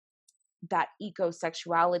that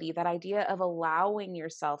ecosexuality, that idea of allowing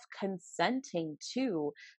yourself, consenting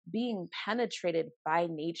to being penetrated by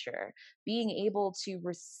nature, being able to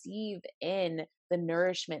receive in the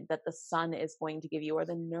nourishment that the sun is going to give you, or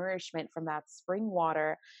the nourishment from that spring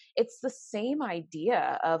water. It's the same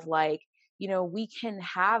idea of like, we can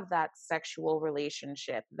have that sexual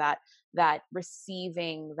relationship, that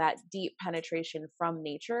receiving that deep penetration from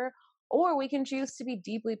nature, or we can choose to be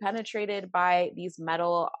deeply penetrated by these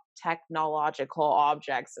metal technological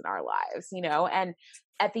objects in our lives, and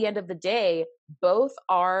at the end of the day, both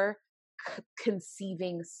are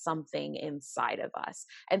conceiving something inside of us.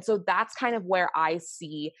 And so that's kind of where I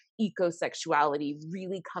see ecosexuality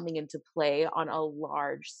really coming into play on a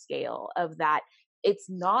large scale, of that it's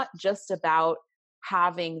not just about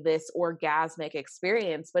having this orgasmic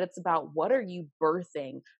experience, but it's about what are you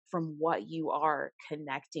birthing from what you are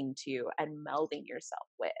connecting to and melding yourself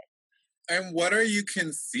with. And what are you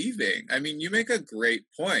conceiving? I mean, you make a great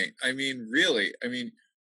point. I mean, really, I mean,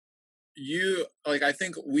 I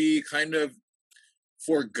think we kind of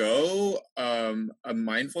forego a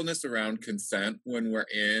mindfulness around consent when we're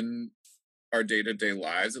in our day-to-day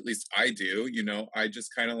lives. At least I do. I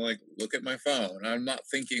just kind of like look at my phone. I'm not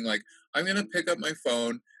thinking like I'm gonna pick up my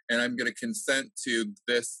phone and I'm gonna consent to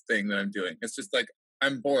this thing that I'm doing. It's just like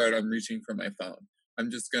I'm bored, I'm reaching for my phone.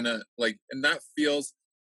 I'm just gonna like, and that feels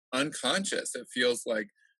unconscious. It feels like,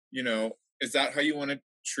 you know, is that how you want to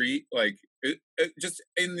treat, like, just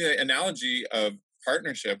in the analogy of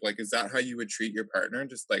partnership, like, is that how you would treat your partner?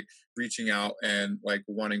 Just like reaching out and like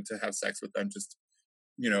wanting to have sex with them, just,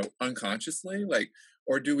 unconsciously? Like,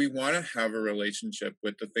 or do we want to have a relationship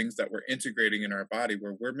with the things that we're integrating in our body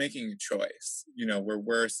where we're making a choice, where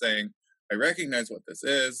we're saying, I recognize what this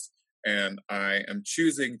is and I am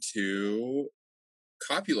choosing to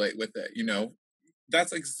copulate with it,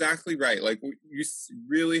 that's exactly right. Like you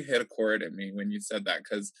really hit a chord in me when you said that,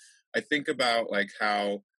 because I think about like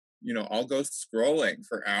how, I'll go scrolling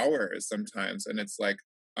for hours sometimes, and it's like,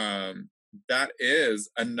 that is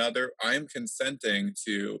another. I'm consenting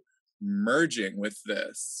to merging with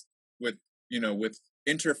this, with with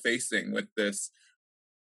interfacing with this.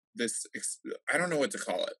 I don't know what to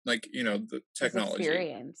call it. Like the This technology.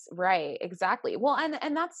 experience, right? Exactly. Well,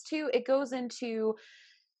 and that's too, it goes into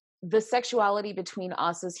the sexuality between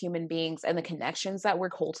us as human beings and the connections that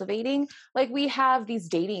we're cultivating. Like, we have these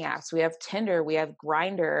dating apps, we have Tinder, we have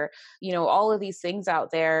Grinder, all of these things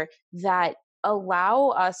out there that allow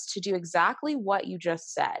us to do exactly what you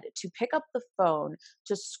just said, to pick up the phone,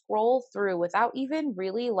 to scroll through without even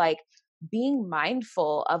really like being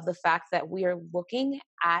mindful of the fact that we are looking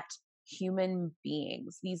at human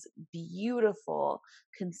beings, these beautiful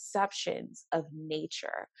conceptions of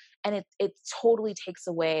nature. And it totally takes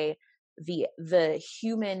away the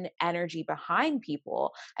human energy behind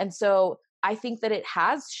people. And so I think that it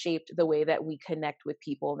has shaped the way that we connect with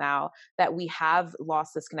people now, that we have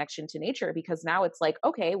lost this connection to nature, because now it's like,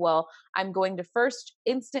 okay, well, I'm going to first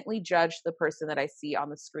instantly judge the person that I see on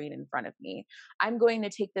the screen in front of me. I'm going to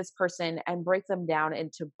take this person and break them down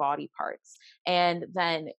into body parts. And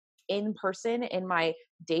then in person, in my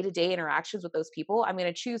day-to-day interactions with those people, I'm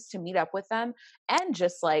going to choose to meet up with them and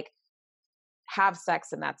just like have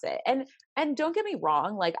sex, and that's it. And don't get me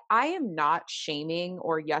wrong, like, I am not shaming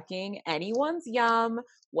or yucking anyone's yum.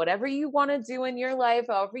 Whatever you want to do in your life,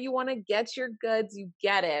 however you want to get your goods, you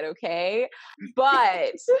get it, okay?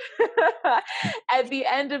 But at the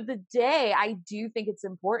end of the day, I do think it's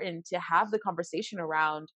important to have the conversation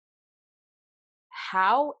around,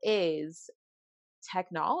 how is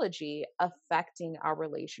technology affecting our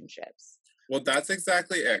relationships? Well, that's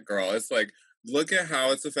exactly it, girl. It's like, look at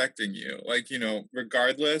how it's affecting you. Like,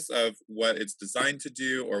 regardless of what it's designed to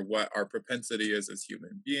do or what our propensity is as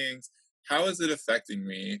human beings, how is it affecting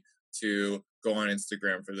me to go on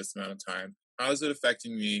Instagram for this amount of time? How is it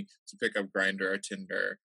affecting me to pick up Grinder or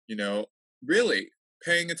Tinder? Really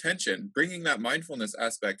paying attention, bringing that mindfulness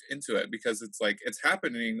aspect into it, because it's like it's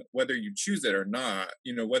happening whether you choose it or not,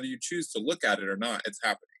 whether you choose to look at it or not, it's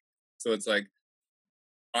happening. So it's like,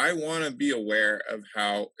 I want to be aware of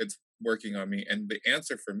how it's working on me. And the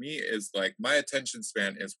answer for me is like my attention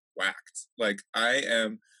span is whacked. Like I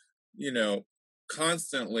am, you know,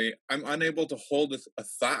 constantly, I'm unable to hold a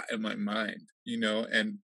thought in my mind,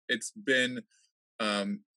 and it's been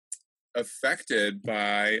um, affected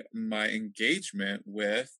by my engagement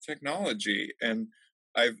with technology. And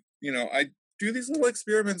I do these little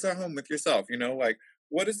experiments at home with yourself, like,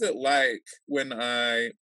 what is it like when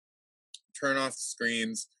I turn off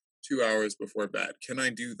screens 2 hours before bed? Can I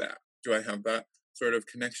do that? Do I have that sort of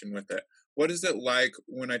connection with it? What is it like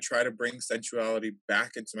when I try to bring sensuality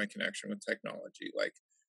back into my connection with technology? Like,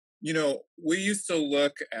 we used to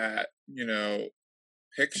look at,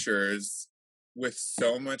 pictures with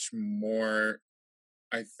so much more,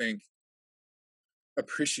 I think,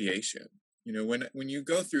 appreciation. When you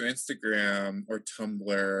go through Instagram or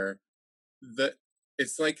Tumblr, the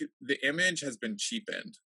it's like the image has been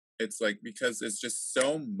cheapened. It's like because it's just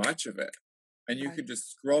so much of it. And you could Right.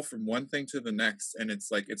 just scroll from one thing to the next, and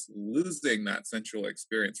it's like it's losing that sensual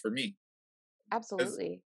experience for me.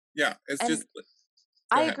 Absolutely. Yeah, it's And just go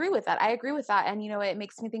I ahead. agree with that. I agree with that. And, it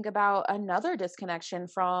makes me think about another disconnection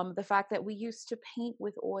from the fact that we used to paint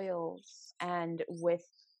with oils and with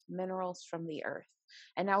minerals from the earth.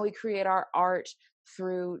 And now we create our art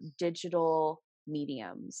through digital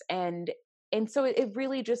mediums. And so it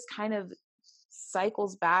really just kind of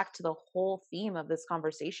cycles back to the whole theme of this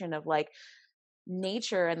conversation of like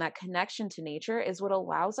nature, and that connection to nature is what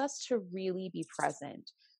allows us to really be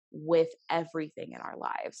present with everything in our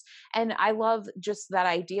lives. And I love just that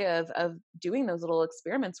idea of doing those little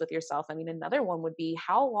experiments with yourself. I mean, another one would be,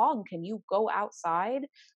 how long can you go outside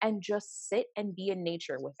and just sit and be in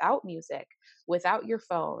nature without music, without your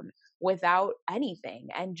phone, without anything,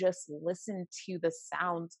 and just listen to the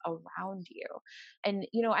sounds around you? And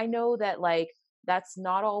I know that, like, that's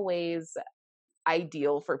not always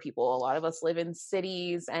ideal for people. A lot of us live in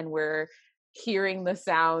cities and we're hearing the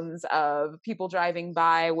sounds of people driving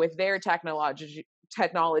by with their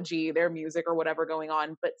technology, their music or whatever going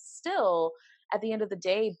on. But still, at the end of the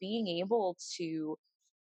day, being able to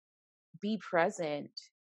be present,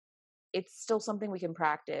 it's still something we can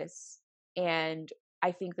practice. And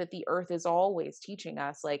I think that the earth is always teaching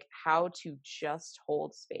us like how to just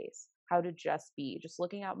hold space, how to just be. Just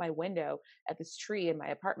looking out my window at this tree in my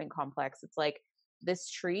apartment complex, it's like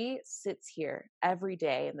this tree sits here every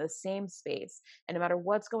day in the same space. And no matter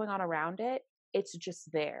what's going on around it, it's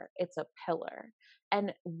just there. It's a pillar.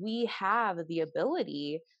 And we have the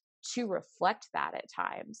ability to reflect that at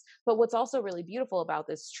times. But what's also really beautiful about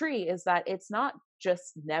this tree is that it's not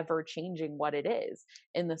just never changing what it is.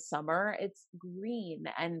 In the summer, it's green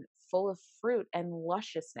and full of fruit and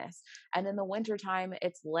lusciousness. And in the wintertime,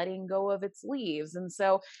 it's letting go of its leaves. And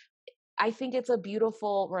so I think it's a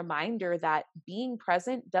beautiful reminder that being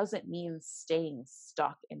present doesn't mean staying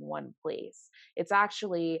stuck in one place. It's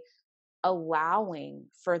actually allowing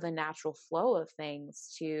for the natural flow of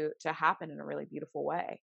things to happen in a really beautiful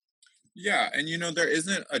way. Yeah, and there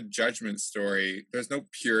isn't a judgment story. There's no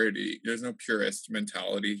purity. There's no purist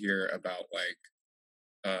mentality here about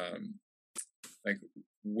um like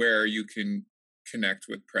where you can connect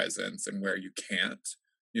with presence and where you can't.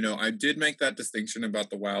 I did make that distinction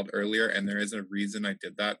about the wild earlier, and there is a reason I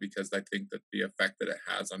did that because I think that the effect that it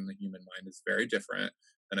has on the human mind is very different.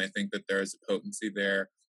 And I think that there is a potency there.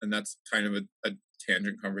 And that's kind of a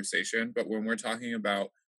tangent conversation. But when we're talking about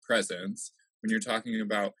presence, when you're talking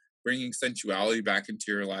about bringing sensuality back into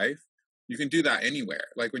your life, you can do that anywhere.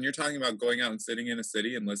 Like when you're talking about going out and sitting in a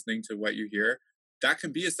city and listening to what you hear, that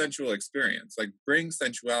can be a sensual experience. Like bring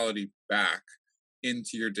sensuality back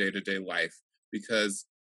into your day-to-day life, because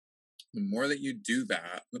the more that you do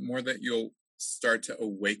that, the more that you'll start to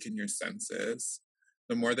awaken your senses,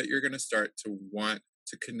 the more that you're going to start to want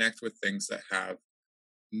to connect with things that have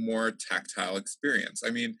more tactile experience. I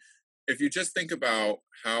mean, if you just think about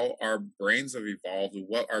how our brains have evolved,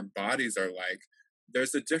 what our bodies are like,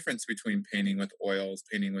 there's a difference between painting with oils,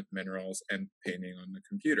 painting with minerals, and painting on the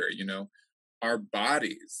computer. Our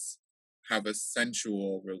bodies have a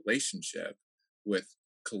sensual relationship with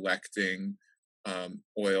collecting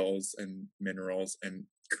oils and minerals and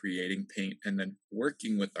creating paint and then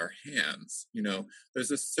working with our hands. There's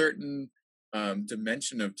a certain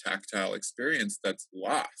dimension of tactile experience that's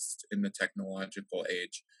lost in the technological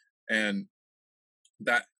age. And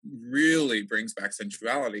that really brings back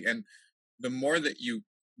sensuality. And the more that you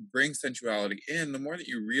bring sensuality in, the more that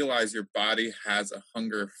you realize your body has a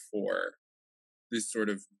hunger for these sort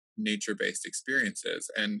of nature-based experiences.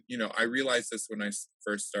 And I realized this when I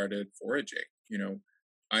first started foraging.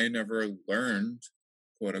 I never learned,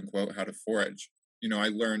 quote unquote, how to forage. I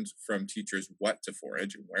learned from teachers what to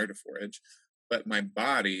forage and where to forage, but my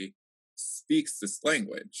body speaks this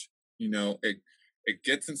language. It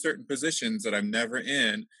gets in certain positions that I'm never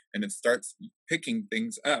in, and it starts picking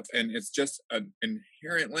things up, and it's just an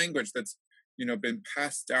inherent language that's been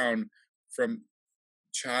passed down from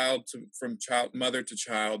mother to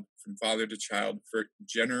child, from father to child for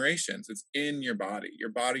generations. It's in your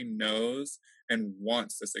body knows and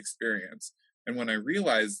wants this experience. And when I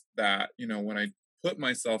realized that, when I put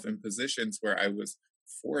myself in positions where I was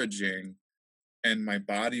foraging and my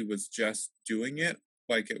body was just doing it,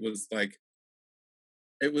 like it was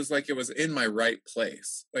in my right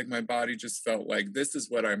place. Like my body just felt like this is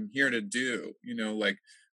what I'm here to do. Like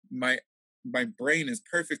my my brain is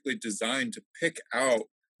perfectly designed to pick out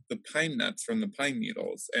the pine nuts from the pine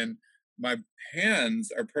needles, and my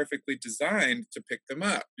hands are perfectly designed to pick them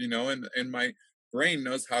up. And my brain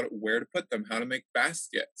knows where to put them, how to make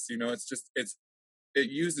baskets. It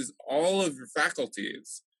uses all of your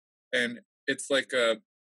faculties, and it's like a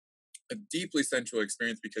deeply sensual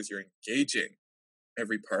experience because you're engaging,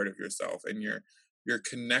 every part of yourself, and you're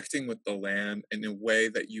connecting with the land in a way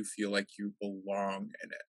that you feel like you belong in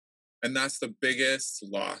it. And that's the biggest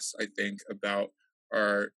loss, I think, about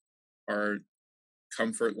our our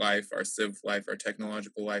comfort life, our civ life, our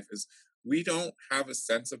technological life, is we don't have a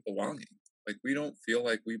sense of belonging. Like, we don't feel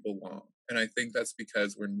like we belong. And I think that's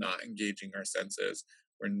because we're not engaging our senses.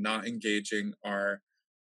 We're not engaging our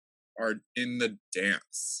in the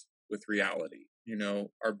dance with reality.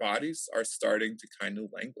 Our bodies are starting to kind of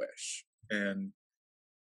languish. And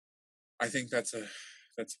I think that's a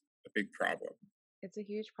big problem. It's a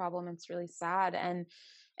huge problem. It's really sad. And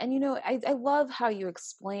I love how you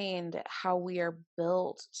explained how we are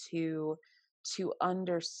built to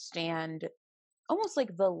understand almost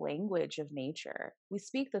like the language of nature. We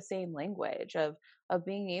speak the same language of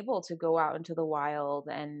being able to go out into the wild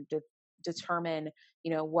and determine,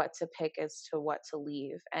 what to pick as to what to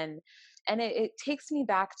leave. And it takes me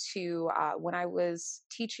back to when I was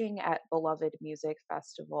teaching at Beloved Music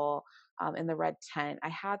Festival, in the Red Tent. I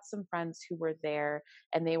had some friends who were there,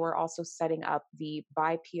 and they were also setting up the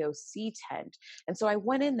BIPOC tent. And so I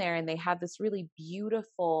went in there, and they had this really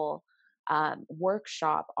beautiful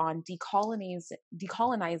workshop on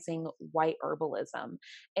decolonizing white herbalism.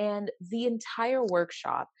 And the entire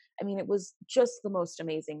workshop, I mean, it was just the most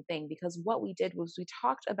amazing thing, because what we did was we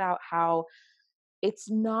talked about how you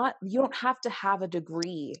don't have to have a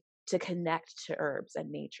degree to connect to herbs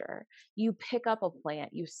and nature. You pick up a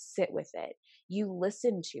plant, you sit with it, you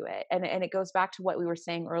listen to it. And it goes back to what we were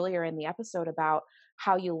saying earlier in the episode about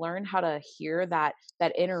how you learn how to hear that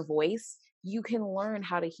inner voice. You can learn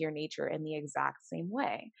how to hear nature in the exact same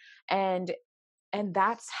way. And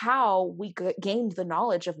that's how we gained the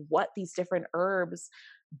knowledge of what these different herbs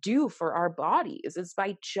do for our bodies, is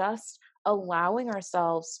by just allowing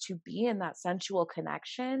ourselves to be in that sensual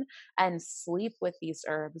connection and sleep with these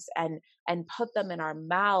herbs and put them in our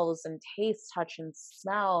mouths and taste, touch, and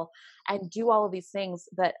smell, and do all of these things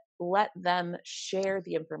that let them share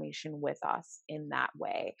the information with us in that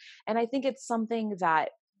way. And I think it's something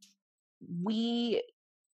that we,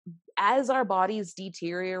 as our bodies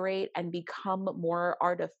deteriorate and become more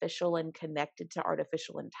artificial and connected to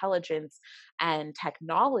artificial intelligence and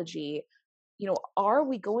technology, are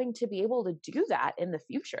we going to be able to do that in the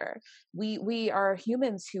future? We are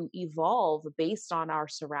humans who evolve based on our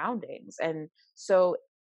surroundings. And so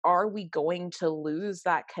are we going to lose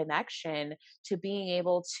that connection to being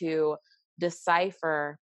able to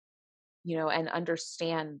decipher, and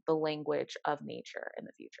understand the language of nature in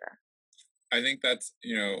the future? I think that's,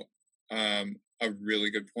 a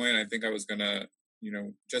really good point. I think I was gonna,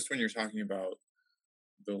 just when you're talking about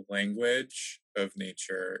the language of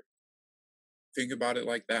nature, think about it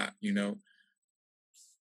like that.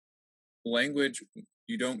 Language,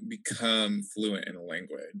 you don't become fluent in a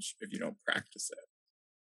language if you don't practice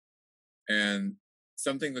it. And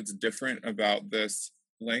something that's different about this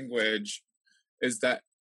language is that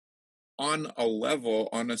on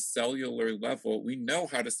a cellular level, we know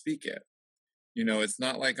how to speak it. It's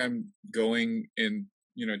not like I'm going in,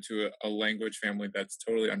 to a language family that's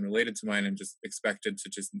totally unrelated to mine and just expected to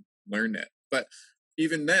just learn it. But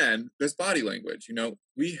even then, there's body language.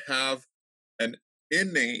 We have an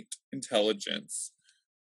innate intelligence,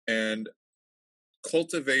 and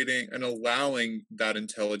cultivating and allowing that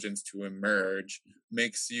intelligence to emerge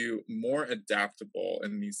makes you more adaptable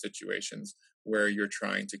in these situations where you're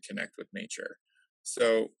trying to connect with nature.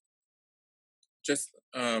 So just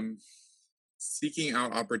seeking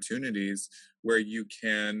out opportunities where you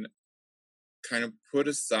can kind of put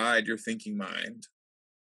aside your thinking mind.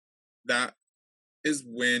 That is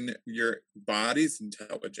when your body's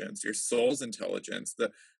intelligence, your soul's intelligence,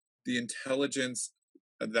 the intelligence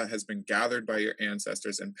that has been gathered by your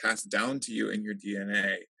ancestors and passed down to you in your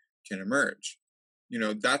DNA can emerge.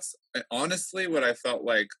 That's honestly what I felt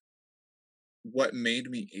like what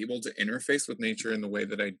made me able to interface with nature in the way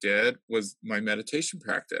that I did was my meditation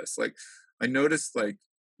practice. Like, I noticed, like,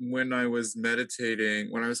 when I was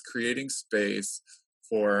meditating, when I was creating space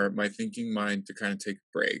for my thinking mind to kind of take a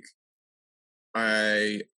break,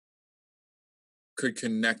 I could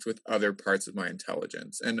connect with other parts of my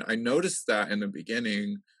intelligence. And I noticed that in the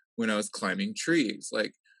beginning when I was climbing trees.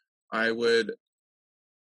 Like, I would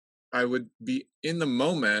be in the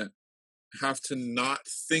moment, have to not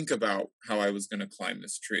think about how I was going to climb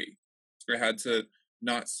this tree. I had to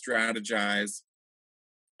not strategize.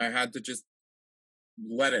 I had to just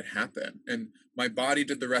let it happen. And my body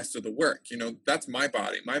did the rest of the work. That's my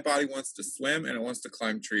body. My body wants to swim and it wants to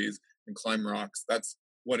climb trees and climb rocks. That's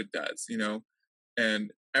what it does,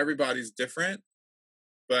 and everybody's different.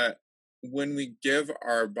 But when we give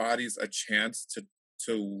our bodies a chance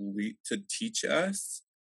to teach us,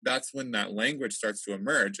 that's when that language starts to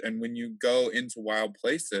emerge. And when you go into wild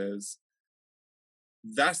places,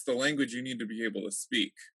 that's the language you need to be able to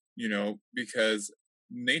speak, because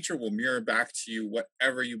nature will mirror back to you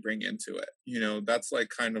whatever you bring into it. That's like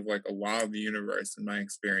kind of like a law of the universe in my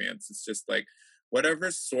experience. It's just like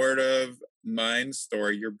whatever sort of mind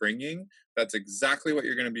story you're bringing, that's exactly what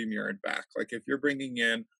you're going to be mirrored back. Like if you're bringing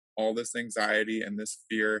in all this anxiety and this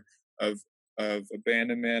fear of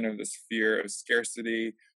abandonment, or this fear of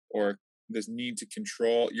scarcity, or this need to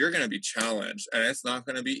control, you're going to be challenged, and it's not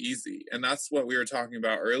going to be easy. And that's what we were talking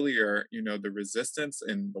about earlier, the resistance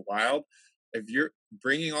in the wild. If you're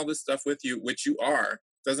bringing all this stuff with you, which you are,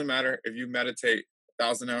 doesn't matter if you meditate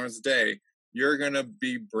 1,000 hours a day, you're going to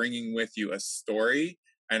be bringing with you a story,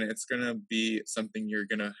 and it's going to be something you're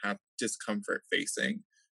going to have discomfort facing.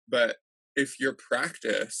 But if you're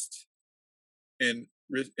practiced in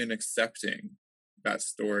accepting that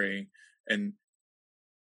story and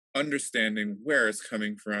understanding where it's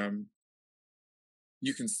coming from,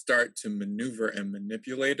 you can start to maneuver and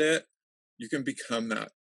manipulate it. You can become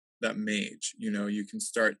that mage. You can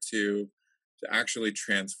start to actually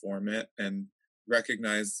transform it and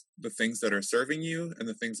recognize the things that are serving you and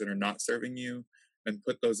the things that are not serving you, and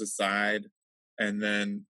put those aside, and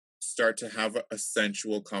then start to have a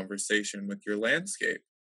sensual conversation with your landscape,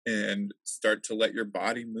 and start to let your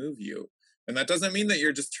body move you. And that doesn't mean that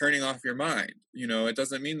you're just turning off your mind. It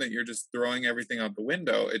doesn't mean that you're just throwing everything out the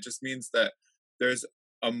window. It just means that there's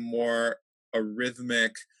a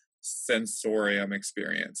rhythmic sensorium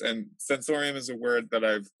experience. And sensorium is a word that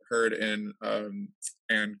I've heard in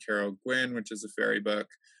Anne Carroll Gwynn, which is a fairy book.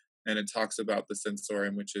 And it talks about the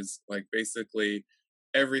sensorium, which is like basically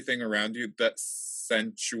everything around you, that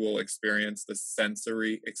sensual experience, the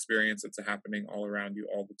sensory experience that's happening all around you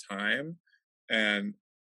all the time. And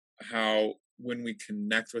how when we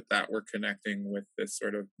connect with that, we're connecting with this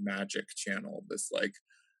sort of magic channel, this like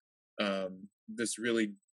this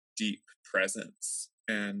really deep presence.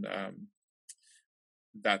 And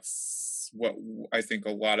that's what I think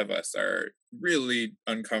a lot of us are really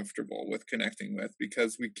uncomfortable with connecting with,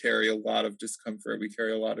 because we carry a lot of discomfort, we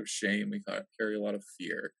carry a lot of shame, we carry a lot of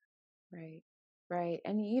fear. Right. Right.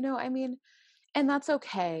 And I mean, and that's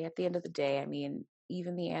okay at the end of the day. I mean,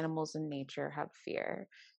 even the animals in nature have fear.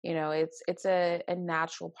 It's a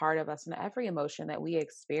natural part of us, and every emotion that we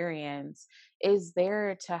experience is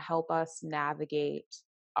there to help us navigate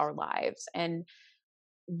our lives. And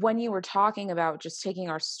when you were talking about just taking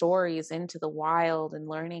our stories into the wild and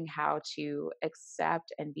learning how to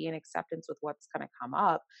accept and be in acceptance with what's going to come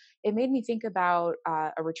up, it made me think about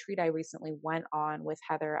a retreat I recently went on with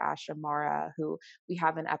Heather Ashamara, who we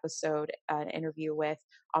have an interview with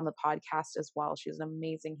on the podcast as well. She's an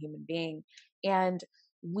amazing human being. And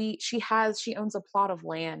she owns a plot of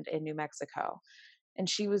land in New Mexico, and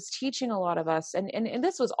she was teaching a lot of us, and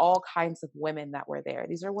this was all kinds of women that were there.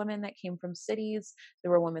 These are women that came from cities.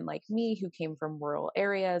 There were women like me who came from rural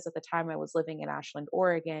areas. At the time I was living in Ashland,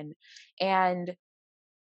 Oregon. And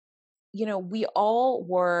we all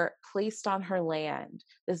were placed on her land,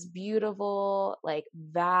 this beautiful, like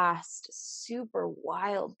vast, super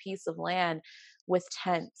wild piece of land with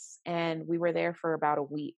tents, and we were there for about a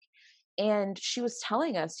week. And she was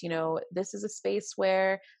telling us, this is a space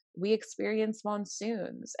where we experience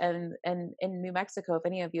monsoons. And in New Mexico, if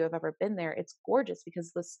any of you have ever been there, it's gorgeous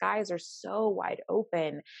because the skies are so wide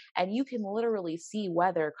open, and you can literally see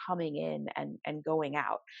weather coming in and going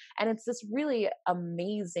out. And it's this really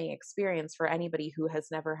amazing experience for anybody who has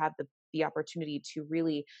never had the opportunity to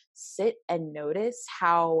really sit and notice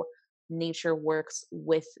how nature works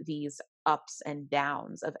with these ups and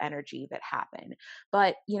downs of energy that happen.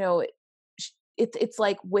 But it's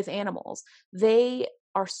like with animals, they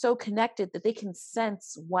are so connected that they can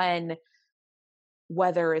sense when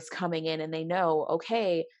weather is coming in, and they know,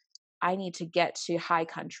 okay, I need to get to high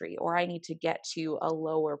country, or I need to get to a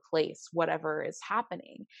lower place, whatever is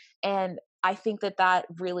happening. And I think that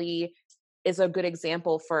really is a good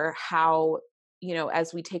example for how,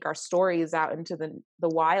 as we take our stories out into the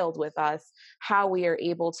wild with us, how we are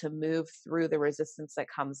able to move through the resistance that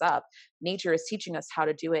comes up. Nature is teaching us how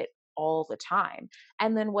to do it all the time.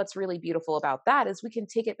 And then what's really beautiful about that is we can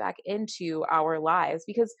take it back into our lives,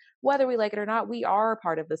 because whether we like it or not, we are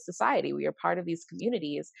part of this society. We are part of these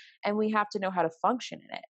communities, and we have to know how to function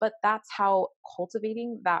in it. But that's how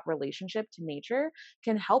cultivating that relationship to nature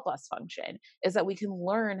can help us function, is that we can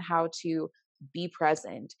learn how to be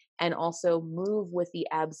present and also move with the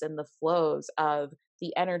ebbs and the flows of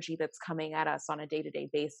the energy that's coming at us on a day-to-day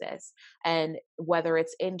basis. And whether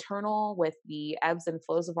it's internal with the ebbs and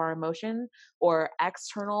flows of our emotion, or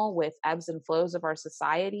external with ebbs and flows of our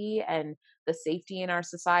society and the safety in our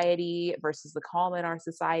society versus the calm in our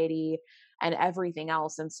society and everything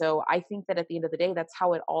else. And so I think that at the end of the day, that's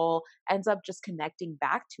how it all ends up just connecting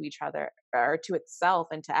back to each other, or to itself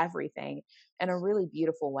and to everything, in a really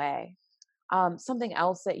beautiful way. Something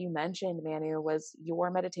else that you mentioned, Manu, was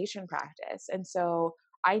your meditation practice. And so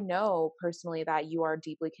I know personally that you are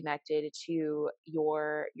deeply connected to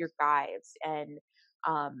your guides and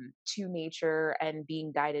to nature and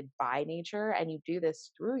being guided by nature. And you do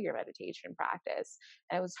this through your meditation practice.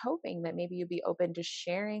 And I was hoping that maybe you'd be open to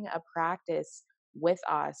sharing a practice with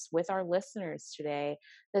us, with our listeners today,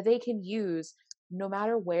 that they can use no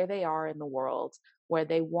matter where they are in the world, where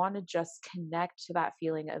they want to just connect to that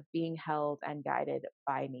feeling of being held and guided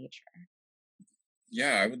by nature.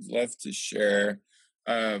 Yeah, I would love to share.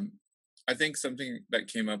 Um, I think something that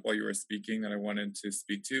came up while you were speaking that I wanted to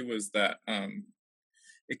speak to was that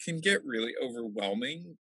it can get really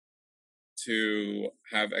overwhelming to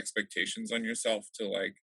have expectations on yourself to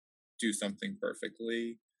like do something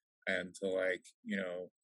perfectly and to like,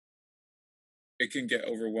 it can get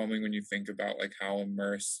overwhelming when you think about like how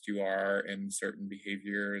immersed you are in certain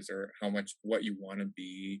behaviors or how much what you want to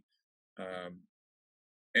be. Um,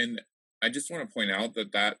 and I just want to point out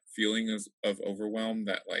that that feeling of overwhelm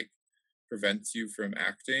that like prevents you from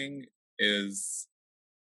acting is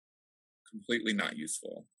completely not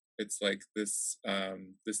useful. It's like this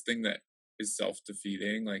thing that is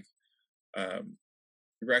self-defeating. Like um,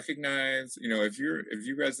 recognize, if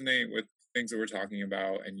you resonate with things that we're talking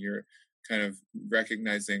about and you're kind of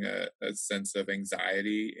recognizing a sense of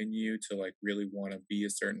anxiety in you to like really want to be a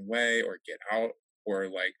certain way or get out, or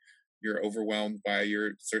like you're overwhelmed by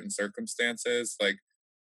your certain circumstances, like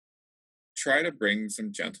try to bring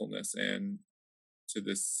some gentleness in to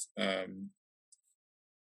this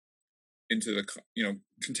into the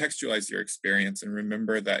contextualize your experience and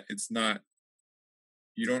remember that it's not,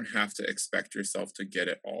 you don't have to expect yourself to get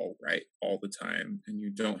it all right all the time, and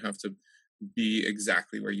you don't have to be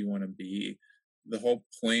exactly where you want to be. The whole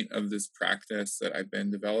point of this practice that I've been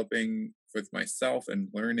developing with myself and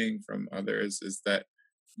learning from others is that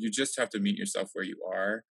you just have to meet yourself where you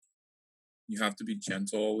are. You have to be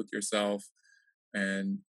gentle with yourself,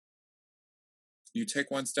 and you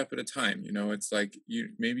take one step at a time. It's like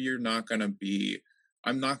maybe you're not going to be,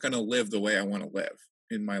 I'm not going to live the way I want to live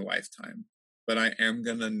in my lifetime, but I am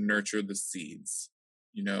going to nurture the seeds.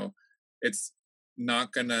 It's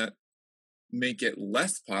not going to make it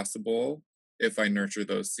less possible if I nurture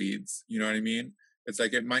those seeds. You know what I mean? It's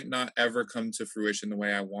like it might not ever come to fruition the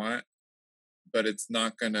way I want, but it's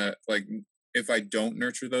not going to, like, if I don't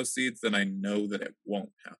nurture those seeds, then I know that it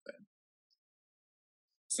won't happen.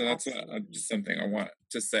 So that's just something I want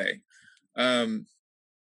to say. In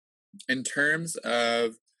terms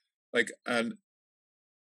of like a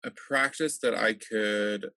practice that I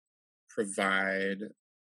could provide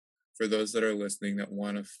for those that are listening that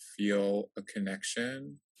want to feel a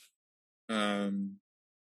connection, the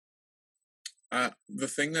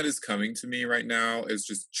thing that is coming to me right now is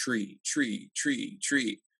just tree, tree, tree,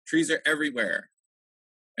 tree. Trees are everywhere.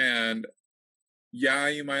 And yeah,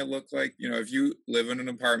 you might look like, if you live in an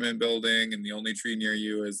apartment building and the only tree near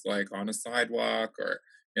you is like on a sidewalk or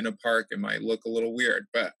in a park, it might look a little weird.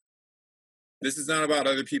 But this is not about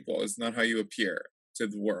other people. It's not how you appear to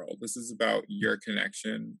the world. This is about your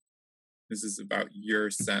connection. This is about your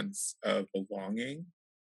sense of belonging.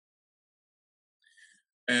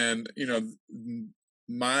 And,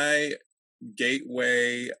 my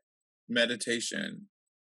gateway meditation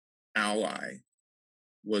ally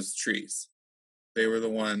was trees. They were the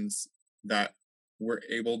ones that were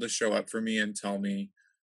able to show up for me and tell me,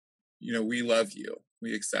 we love you,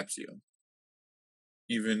 we accept you.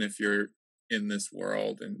 Even if you're in this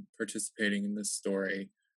world and participating in this story,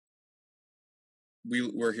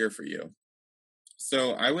 we're here for you.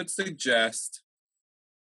 So I would suggest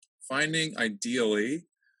finding, ideally,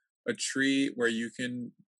 a tree where you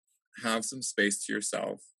can have some space to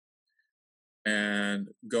yourself and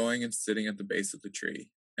going and sitting at the base of the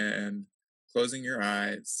tree and closing your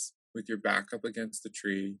eyes with your back up against the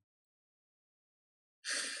tree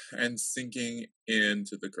and sinking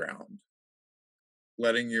into the ground,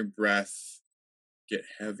 letting your breath get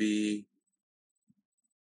heavy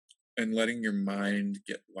and letting your mind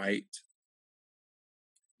get light,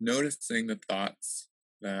 noticing the thoughts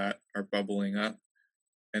that are bubbling up,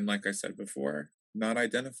 and like I said before, not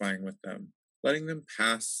identifying with them, letting them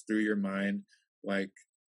pass through your mind like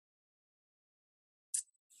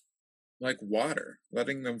like water,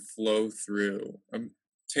 letting them flow through.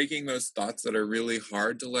 Taking those thoughts that are really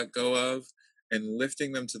hard to let go of and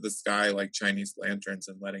lifting them to the sky like Chinese lanterns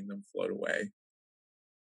and letting them float away.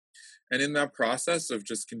 And in that process of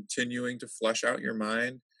just continuing to flush out your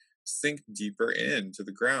mind, sink deeper into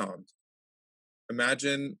the ground.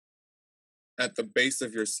 Imagine at the base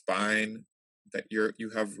of your spine that you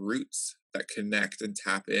have roots that connect and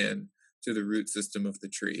tap in to the root system of the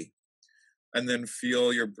tree. And then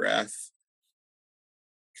feel your breath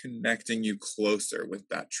connecting you closer with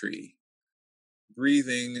that tree.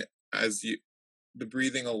 Breathing the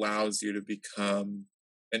breathing allows you to become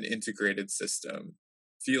an integrated system,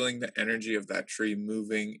 feeling the energy of that tree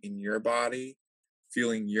moving in your body,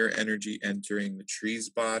 feeling your energy entering the tree's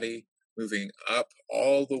body, moving up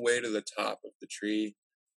all the way to the top of the tree,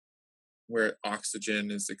 where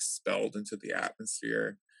oxygen is expelled into the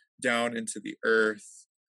atmosphere, down into the earth,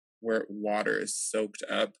 where water is soaked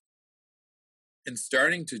up, and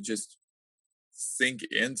starting to just sink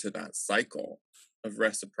into that cycle of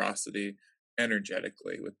reciprocity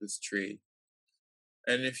energetically with this tree.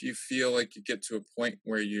 And if you feel like you get to a point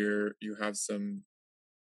where you have some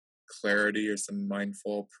clarity or some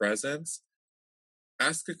mindful presence,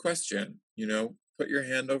 ask a question, put your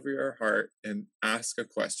hand over your heart and ask a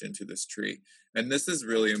question to this tree. And this is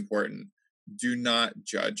really important. Do not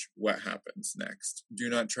judge what happens next. Do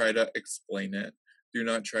not try to explain it. Do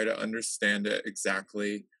not try to understand it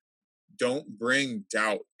exactly. Don't bring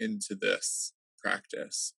doubt into this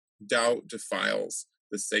practice. Doubt defiles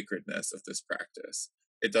the sacredness of this practice.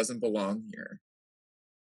 It doesn't belong here.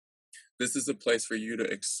 This is a place for you to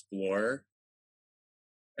explore,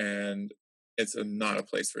 and it's not a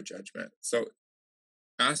place for judgment. So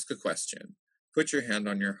ask a question, put your hand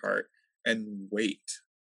on your heart, and wait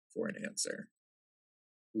for an answer.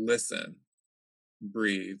 Listen,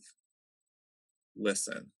 breathe,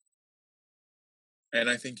 listen. And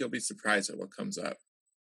I think you'll be surprised at what comes up.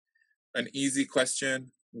 An easy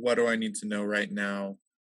question: what do I need to know right now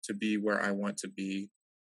to be where I want to be?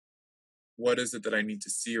 What is it that I need to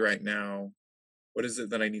see right now? What is it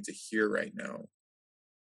that I need to hear right now?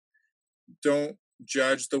 Don't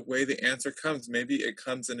judge the way the answer comes. Maybe it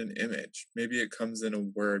comes in an image. Maybe it comes in a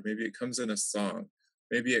word. Maybe it comes in a song.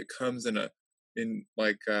 Maybe it comes in a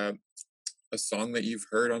song that you've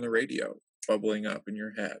heard on the radio bubbling up in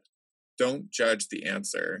your head. Don't judge the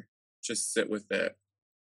answer. Just sit with it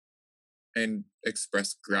and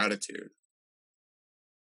express gratitude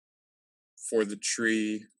for the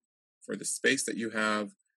tree, for the space that you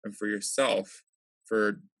have, and for yourself,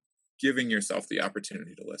 for giving yourself the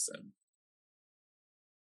opportunity to listen.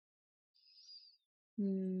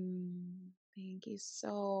 Thank you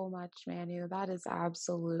so much, Manu. That is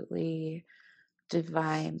absolutely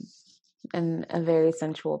divine and a very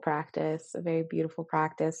sensual practice, a very beautiful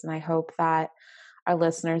practice. And I hope that our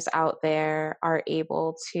listeners out there are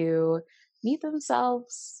able to meet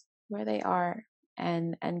themselves where they are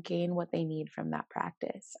and gain what they need from that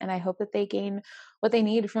practice. And I hope that they gain what they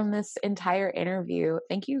need from this entire interview.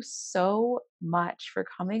 Thank you so much for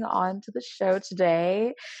coming on to the show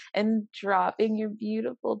today and dropping your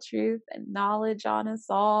beautiful truth and knowledge on us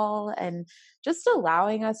all, and just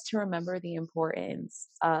allowing us to remember the importance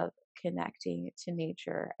of connecting to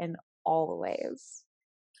nature in all the ways.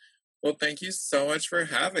 Well, thank you so much for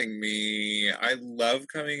having me. I love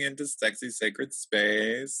coming into Sexy Sacred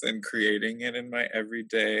Space and creating it in my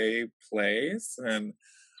everyday place. And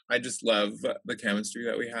I just love the chemistry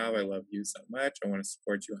that we have. I love you so much. I want to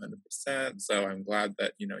support you 100%. So I'm glad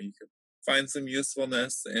that, you could find some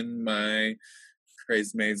usefulness in my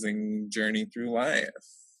crazy, amazing journey through life.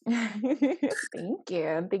 Thank you.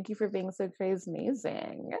 And thank you for being so crazy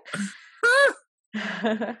amazing.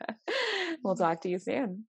 We'll talk to you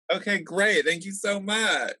soon. Okay, great. Thank you so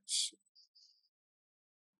much.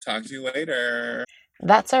 Talk to you later.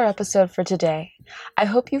 That's our episode for today. I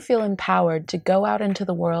hope you feel empowered to go out into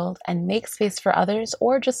the world and make space for others,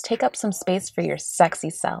 or just take up some space for your sexy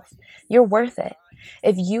self. You're worth it.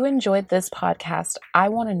 If you enjoyed this podcast, I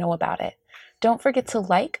want to know about it. Don't forget to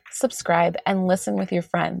like, subscribe, and listen with your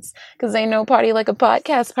friends, because ain't no party like a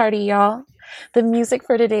podcast party, y'all. The music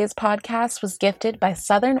for today's podcast was gifted by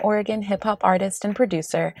Southern Oregon hip-hop artist and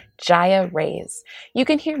producer Jaya Rays. You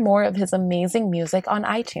can hear more of his amazing music on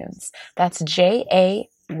iTunes. That's Jaya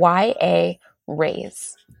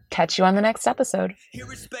Rays. Catch you on the next episode.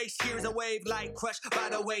 Here is space, here is a wave, light crush. By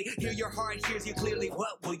the way, hear your heart, hears you clearly.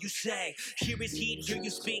 What will you say? Here is heat, here you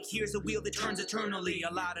speak. Here's a wheel that turns eternally.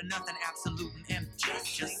 A lot of nothing, absolute and empty,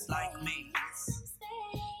 just like me.